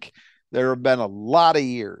think there have been a lot of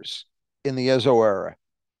years in the Izzo era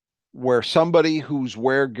where somebody who's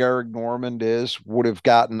where Garrick Norman is would have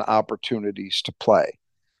gotten opportunities to play.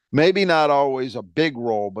 Maybe not always a big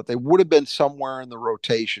role, but they would have been somewhere in the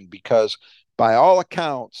rotation because by all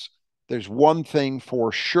accounts, there's one thing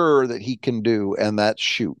for sure that he can do, and that's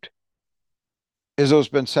shoot. Izzo's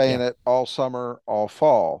been saying it all summer, all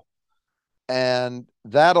fall. And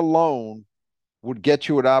that alone would get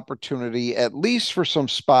you an opportunity, at least for some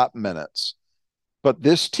spot minutes. But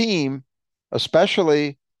this team,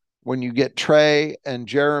 especially when you get Trey and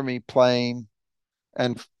Jeremy playing,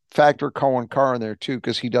 and factor Cohen Carr in there too,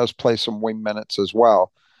 because he does play some wing minutes as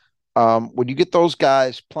well. When you get those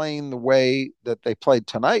guys playing the way that they played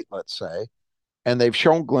tonight, let's say, and they've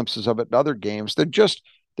shown glimpses of it in other games, there just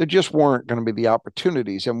weren't going to be the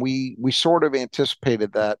opportunities. And we sort of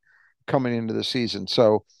anticipated that coming into the season.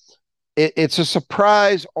 So it's a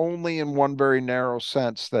surprise only in one very narrow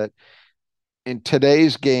sense that in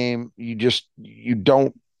today's game, you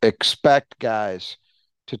don't expect guys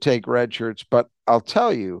to take red shirts. But I'll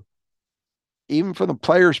tell you, even from the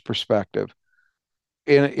player's perspective,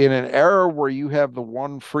 in an era where you have the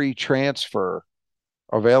one free transfer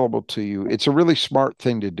available to you, it's a really smart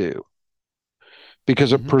thing to do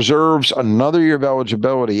because it preserves another year of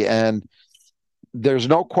eligibility. And there's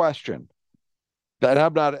no question that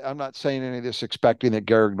I'm not saying any of this expecting that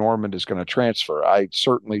Garrick Norman is going to transfer. I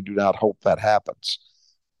certainly do not hope that happens.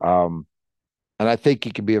 And I think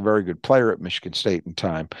he can be a very good player at Michigan State in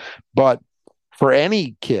time. But for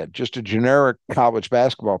any kid, just a generic college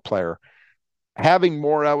basketball player, having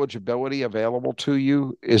more eligibility available to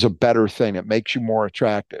you is a better thing. It makes you more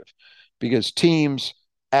attractive because teams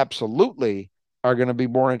absolutely are going to be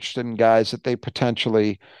more interested in guys that they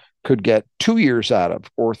potentially could get 2 years out of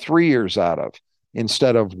or 3 years out of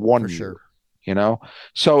instead of 1 year,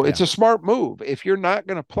 So it's a smart move. If you're not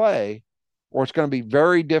going to play or it's going to be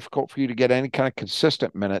very difficult for you to get any kind of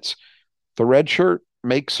consistent minutes, the red shirt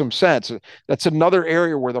makes some sense. That's another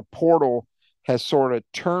area where the portal has sort of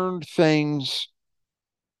turned things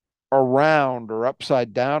around or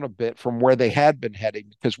upside down a bit from where they had been heading,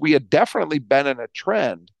 because we had definitely been in a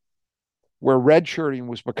trend where redshirting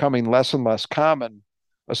was becoming less and less common,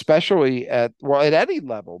 especially at any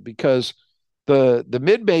level, because the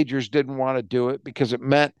mid-majors didn't want to do it because it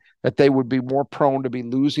meant that they would be more prone to be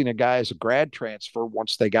losing a guy as a grad transfer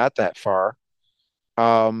once they got that far.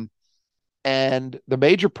 And the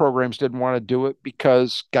major programs didn't want to do it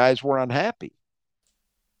because guys were unhappy.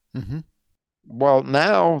 Well,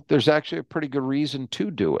 now there's actually a pretty good reason to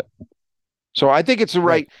do it. So I think it's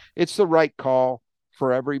the right call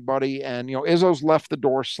for everybody. And, Izzo's left the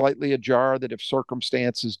door slightly ajar that if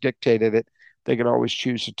circumstances dictated it, they could always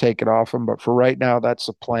choose to take it off him. But for right now, that's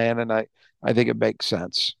the plan. And I think it makes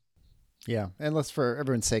sense. Yeah. And for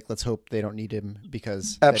everyone's sake, let's hope they don't need him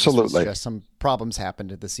because absolutely some problems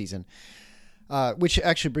happened this season, which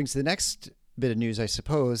actually brings the next bit of news, I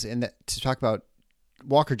suppose, and that to talk about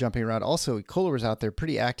Walker jumping around. Also, Kohler was out there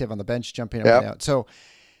pretty active on the bench, jumping up and out. So,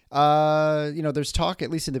 there's talk,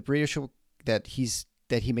 at least in the radio show, that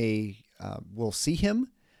he may, we'll see him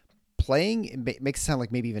playing. It makes it sound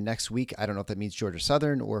like maybe even next week. I don't know if that means Georgia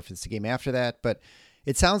Southern or if it's the game after that, but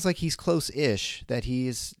It sounds like he's close-ish, that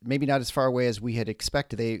he's maybe not as far away as we had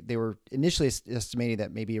expected. They were initially estimating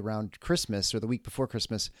that maybe around Christmas or the week before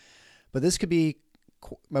Christmas, but this could be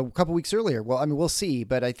a couple weeks earlier. Well, I mean, we'll see,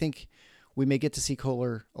 but I think we may get to see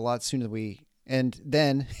Kohler a lot sooner than and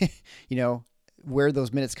then, where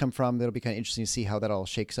those minutes come from, that'll be kind of interesting to see how that all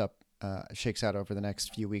shakes out over the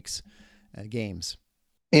next few weeks, games.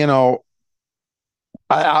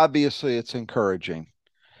 Obviously it's encouraging,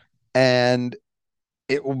 and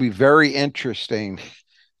it will be very interesting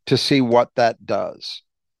to see what that does,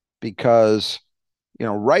 because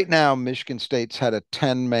right now Michigan State's had a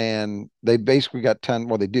 10-man. They basically got 10.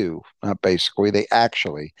 Well, they do not basically. They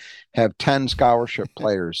actually have 10 scholarship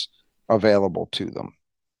players available to them.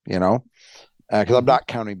 Because I'm not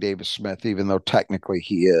counting Davis Smith, even though technically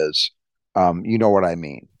he is. You know what I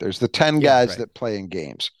mean? There's the 10 guys that play in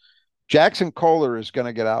games. Jackson Kohler is going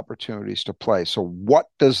to get opportunities to play. So what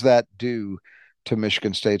does that do to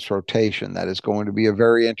Michigan State's rotation? That is going to be a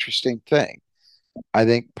very interesting thing. I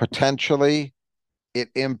think potentially it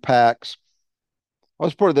impacts.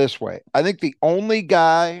 Let's put it this way. I think the only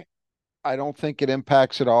guy I don't think it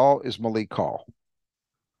impacts at all is Malik Hall.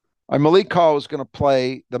 Malik Hall is going to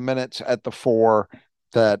play the minutes at the 4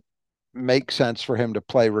 that make sense for him to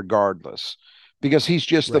play regardless, because he's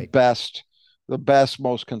just the best,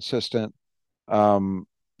 most consistent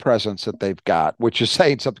presence that they've got, which is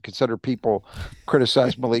saying something. Consider people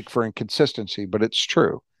criticize Malik for inconsistency, but it's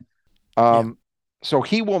true. So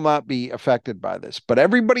he will not be affected by this, but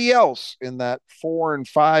everybody else in that 4 and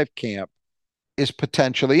 5 camp is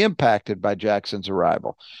potentially impacted by Jackson's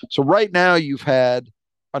arrival. So right now you've had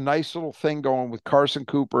a nice little thing going with Carson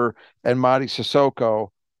Cooper and Mady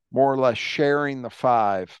Sissoko more or less sharing the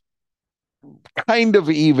 5 kind of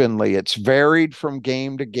evenly. It's varied from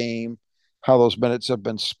game to game how those minutes have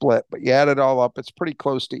been split, but you add it all up, it's pretty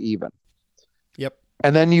close to even. Yep.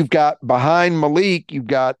 And then you've got behind Malik, you've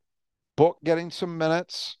got Book getting some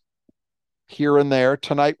minutes here and there.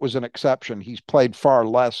 Tonight was an exception. He's played far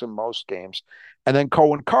less in most games. And then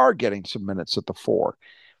Cohen Carr getting some minutes at the 4.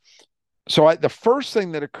 So the first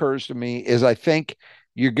thing that occurs to me is I think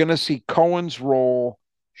you're going to see Cohen's role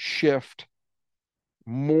shift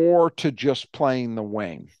more to just playing the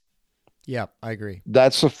wing. Yeah, I agree.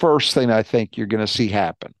 That's the first thing I think you're going to see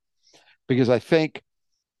happen, because I think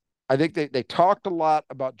they talked a lot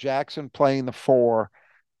about Jackson playing the 4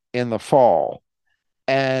 in the fall,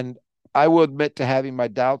 and I will admit to having my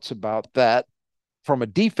doubts about that from a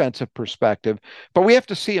defensive perspective, but we have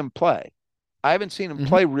to see him play. I haven't seen him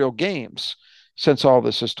play real games since all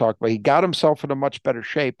this is talked about. He got himself in a much better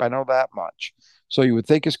shape. I know that much. So you would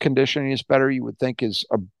think his conditioning is better. You would think his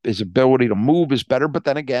ability to move is better. But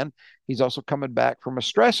then again, he's also coming back from a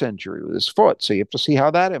stress injury with his foot. So you have to see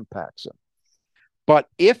how that impacts him. But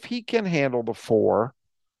if he can handle the 4,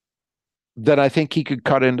 then I think he could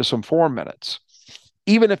cut into some 4 minutes.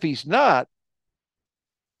 Even if he's not,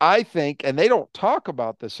 I think, and they don't talk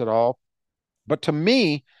about this at all, but to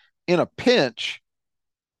me, in a pinch,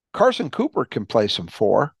 Carson Cooper can play some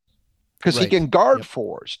 4 because he can guard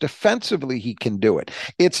 4s. Defensively, he can do it.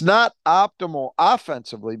 It's not optimal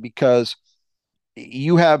offensively because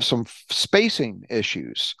you have some spacing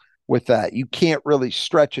issues with that. You can't really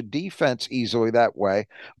stretch a defense easily that way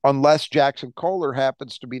unless Jackson Kohler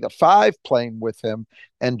happens to be the 5 playing with him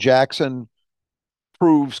and Jackson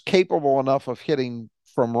proves capable enough of hitting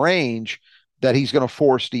from range that he's going to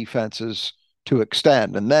force defenses to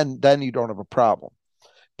extend, and then you don't have a problem.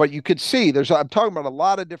 But you could see I'm talking about a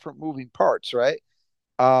lot of different moving parts, right?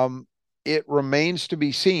 It remains to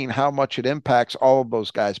be seen how much it impacts all of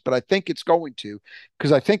those guys, but I think it's going to,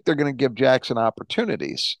 because I think they're going to give Jackson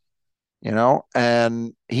opportunities,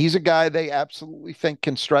 and he's a guy they absolutely think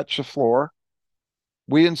can stretch the floor.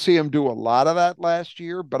 We didn't see him do a lot of that last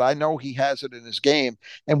year, but I know he has it in his game,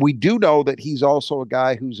 and we do know that he's also a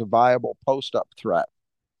guy who's a viable post-up threat.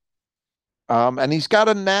 And he's got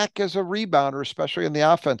a knack as a rebounder, especially in the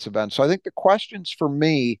offensive end. So I think the questions for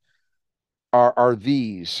me are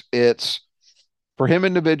these. It's for him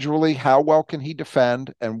individually, how well can he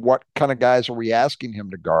defend, and what kind of guys are we asking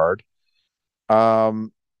him to guard?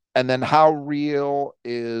 And then how real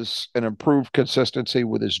is an improved consistency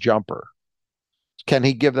with his jumper? Can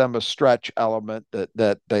he give them a stretch element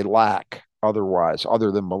that they lack otherwise,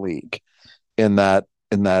 other than Malik in that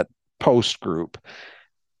post group?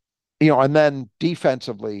 And then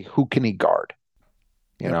defensively, who can he guard?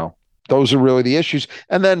 Those are really the issues.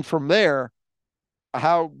 And then from there,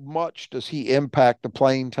 how much does he impact the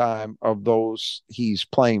playing time of those he's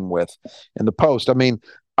playing with in the post? I mean,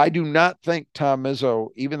 I do not think Tom Izzo,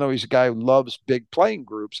 even though he's a guy who loves big playing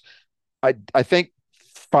groups, I think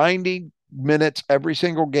finding minutes every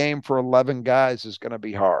single game for 11 guys is going to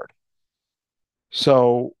be hard.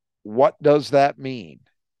 So what does that mean?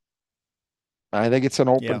 I think it's an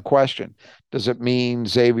open question. Does it mean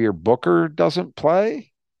Xavier Booker doesn't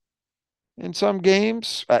play in some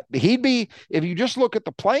games? He'd be, if you just look at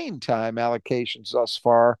the playing time allocations thus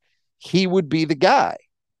far, he would be the guy,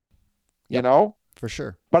 you know? For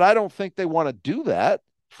sure. But I don't think they want to do that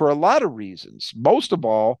for a lot of reasons. Most of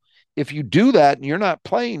all, if you do that and you're not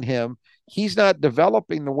playing him, he's not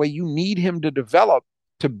developing the way you need him to develop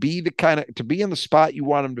to be to be in the spot you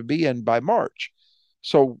want him to be in by March.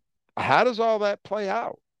 So how does all that play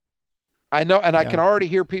out? I know, and I can already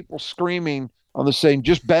hear people screaming on the saying,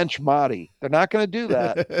 just bench Marty. They're not going to do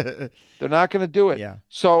that. They're not going to do it. Yeah.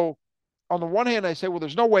 So on the one hand, I say, well,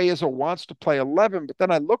 there's no way Izzo wants to play 11, but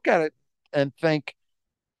then I look at it and think,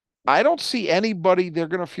 I don't see anybody they're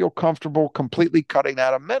going to feel comfortable completely cutting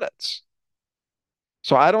out of minutes.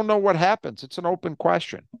 So I don't know what happens. It's an open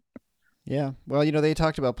question. Yeah. Well, they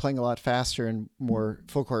talked about playing a lot faster and more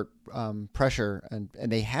full court pressure, and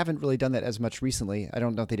they haven't really done that as much recently. I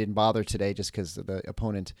don't know if they didn't bother today just because of the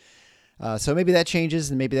opponent. So maybe that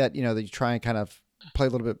changes, and maybe that, that you try and kind of play a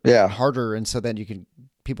little bit harder, and so then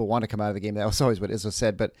people want to come out of the game. That was always what Izzo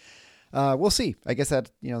said, but we'll see. I guess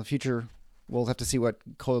that, the future, we'll have to see what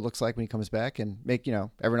Kohler looks like when he comes back and make,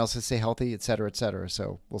 everyone else to stay healthy, et cetera, et cetera.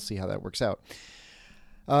 So we'll see how that works out.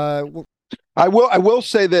 I will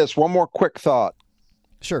say this, one more quick thought.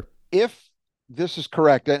 Sure. If this is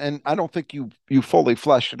correct, and I don't think you fully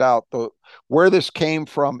fleshed it out, where this came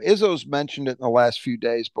from, Izzo's mentioned it in the last few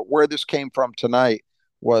days, but where this came from tonight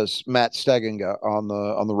was Matt Steginga on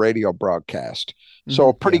the radio broadcast. So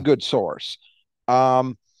a pretty good source.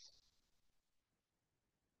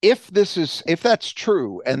 If that's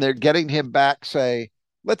true, and they're getting him back,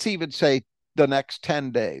 let's even say the next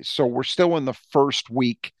 10 days. So we're still in the first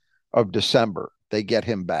week of December, they get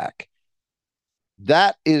him back.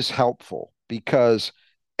 That is helpful because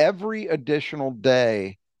every additional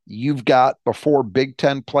day you've got before Big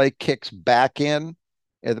Ten play kicks back in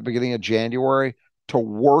at the beginning of January to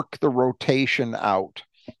work the rotation out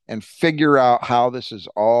and figure out how this is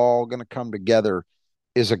all going to come together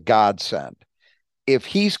is a godsend. If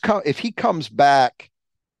he comes back,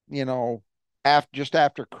 just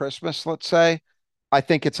after Christmas, let's say, I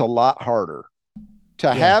think it's a lot harder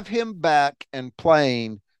to have him back and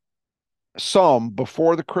playing some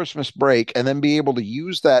before the Christmas break and then be able to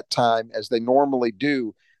use that time as they normally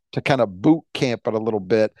do to kind of boot camp it a little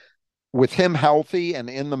bit with him healthy and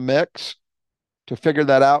in the mix to figure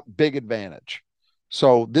that out. Big advantage.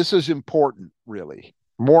 So this is important, really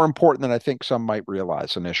more important than I think some might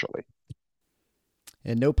realize initially.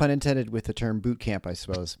 And no pun intended with the term boot camp, I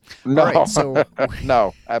suppose. No, all right, so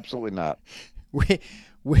no, absolutely not.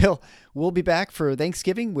 We'll be back for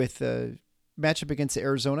Thanksgiving with a matchup against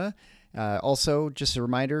Arizona. Also, just a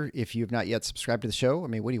reminder, if you have not yet subscribed to the show,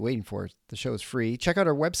 what are you waiting for? The show is free. Check out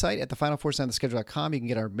our website at thefinalfoursigntheschedule.com. You can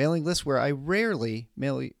get our mailing list where I rarely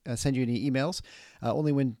send you any emails,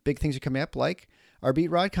 only when big things are coming up, like our Beat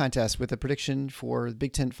Rod contest with a prediction for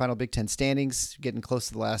the final Big Ten standings, getting close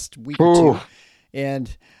to the last week or two.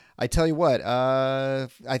 And I tell you what,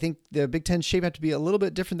 I think the Big Ten shape have to be a little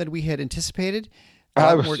bit different than we had anticipated.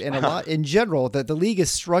 And a lot in general that the league is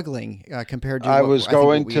struggling compared to I was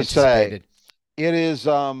going to say it is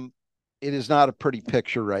not a pretty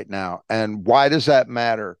picture right now. And why does that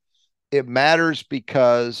matter? It matters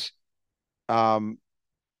because I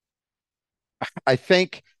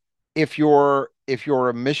think if you're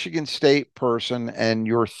a Michigan State person and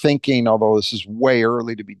you're thinking, although this is way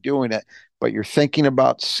early to be doing it, but you're thinking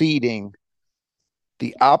about seeding,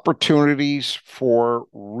 the opportunities for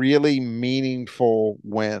really meaningful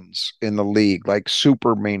wins in the league, like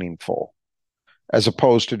super meaningful, as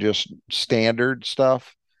opposed to just standard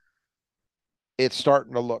stuff, it's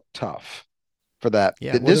starting to look tough for that.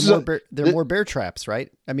 Yeah, well, more bear traps, right?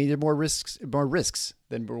 I mean, there are more risks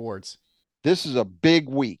than rewards. This is a big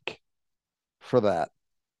week for that.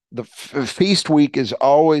 The feast week is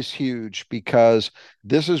always huge because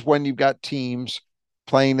this is when you've got teams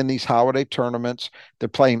playing in these holiday tournaments. They're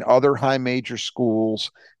playing other high major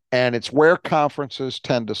schools, and it's where conferences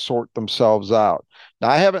tend to sort themselves out. Now,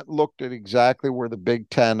 I haven't looked at exactly where the Big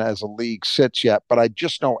Ten as a league sits yet, but I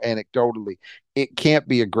just know anecdotally it can't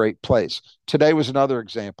be a great place. Today was another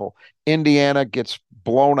example. Indiana gets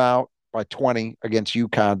blown out by 20 against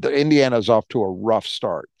UConn. Indiana's off to a rough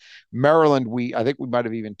start. Maryland, I think we might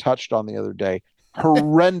have even touched on the other day.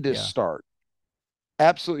 Horrendous start.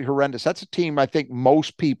 Absolutely horrendous. That's a team I think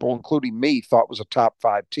most people, including me, thought was a top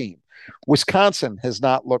 5 team. Wisconsin has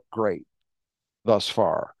not looked great thus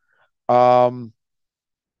far.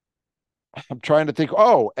 I'm trying to think.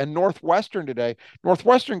 Oh, and Northwestern today.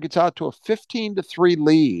 Northwestern gets out to a 15-3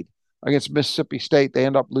 lead against Mississippi State. They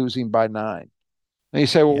end up losing by 9. And you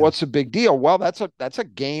say, well, Yeah. what's the big deal? Well, that's a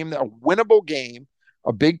game, a winnable game.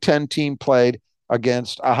 A Big Ten team played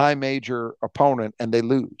against a high major opponent, and they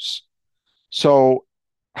lose. So,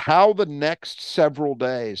 how the next several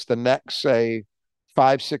days, the next say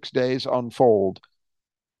 5-6 days unfold,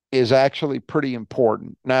 is actually pretty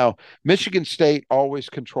important. Now, Michigan State always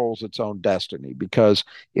controls its own destiny because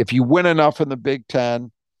if you win enough in the Big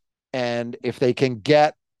Ten, and if they can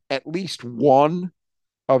get at least one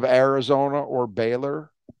of Arizona or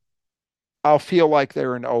Baylor, I'll feel like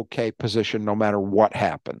they're in okay position no matter what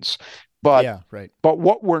happens. But Yeah, right. but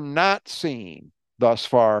what we're not seeing thus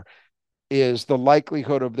far is the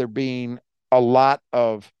likelihood of there being a lot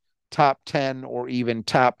of top 10 or even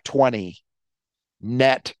top 20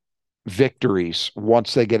 net victories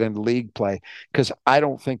once they get into league play, because I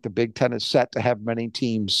don't think the Big Ten is set to have many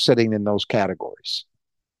teams sitting in those categories.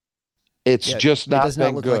 It's Yeah, just it not does not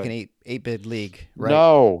been look like good. an eight bid league, right?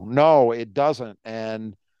 No, it doesn't.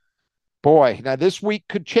 And boy, now this week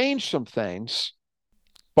could change some things,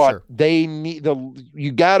 but Sure. they need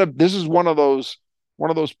you gotta this is one of those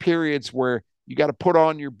periods where you got to put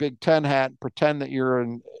on your Big Ten hat and pretend that you're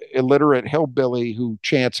an illiterate hillbilly who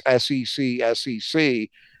chants SEC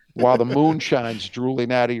while the moon shines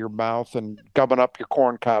drooling out of your mouth and gumming up your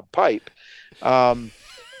corncob pipe. Um,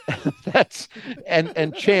 that's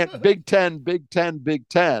and chant Big Ten, Big Ten, Big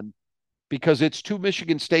Ten, because it's to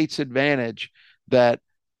Michigan State's advantage that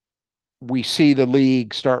we see the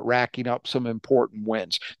league start racking up some important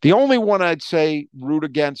wins. The only one I'd say root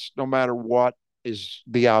against no matter what is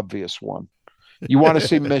the obvious one. You want to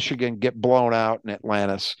see Michigan get blown out in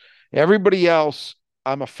Atlantis. Everybody else,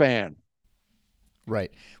 I'm a fan.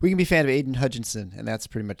 Right. We can be a fan of Aiden Hutchinson, and that's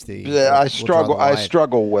pretty much I we'll draw the struggle. I line.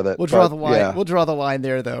 struggle with it. We'll draw but the line. Yeah. We'll draw the line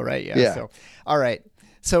there, though, right? Yeah. Yeah. So, all right.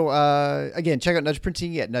 So, again, check out Nudge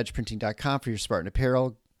Printing at nudgeprinting.com for your Spartan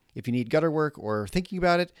apparel. If you need gutter work or thinking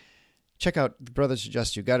about it, check out the Brothers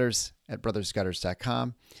Adjust Your Gutters at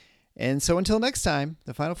brothersgutters.com. And so until next time,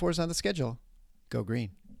 the Final Four is on the schedule. Go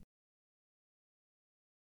green.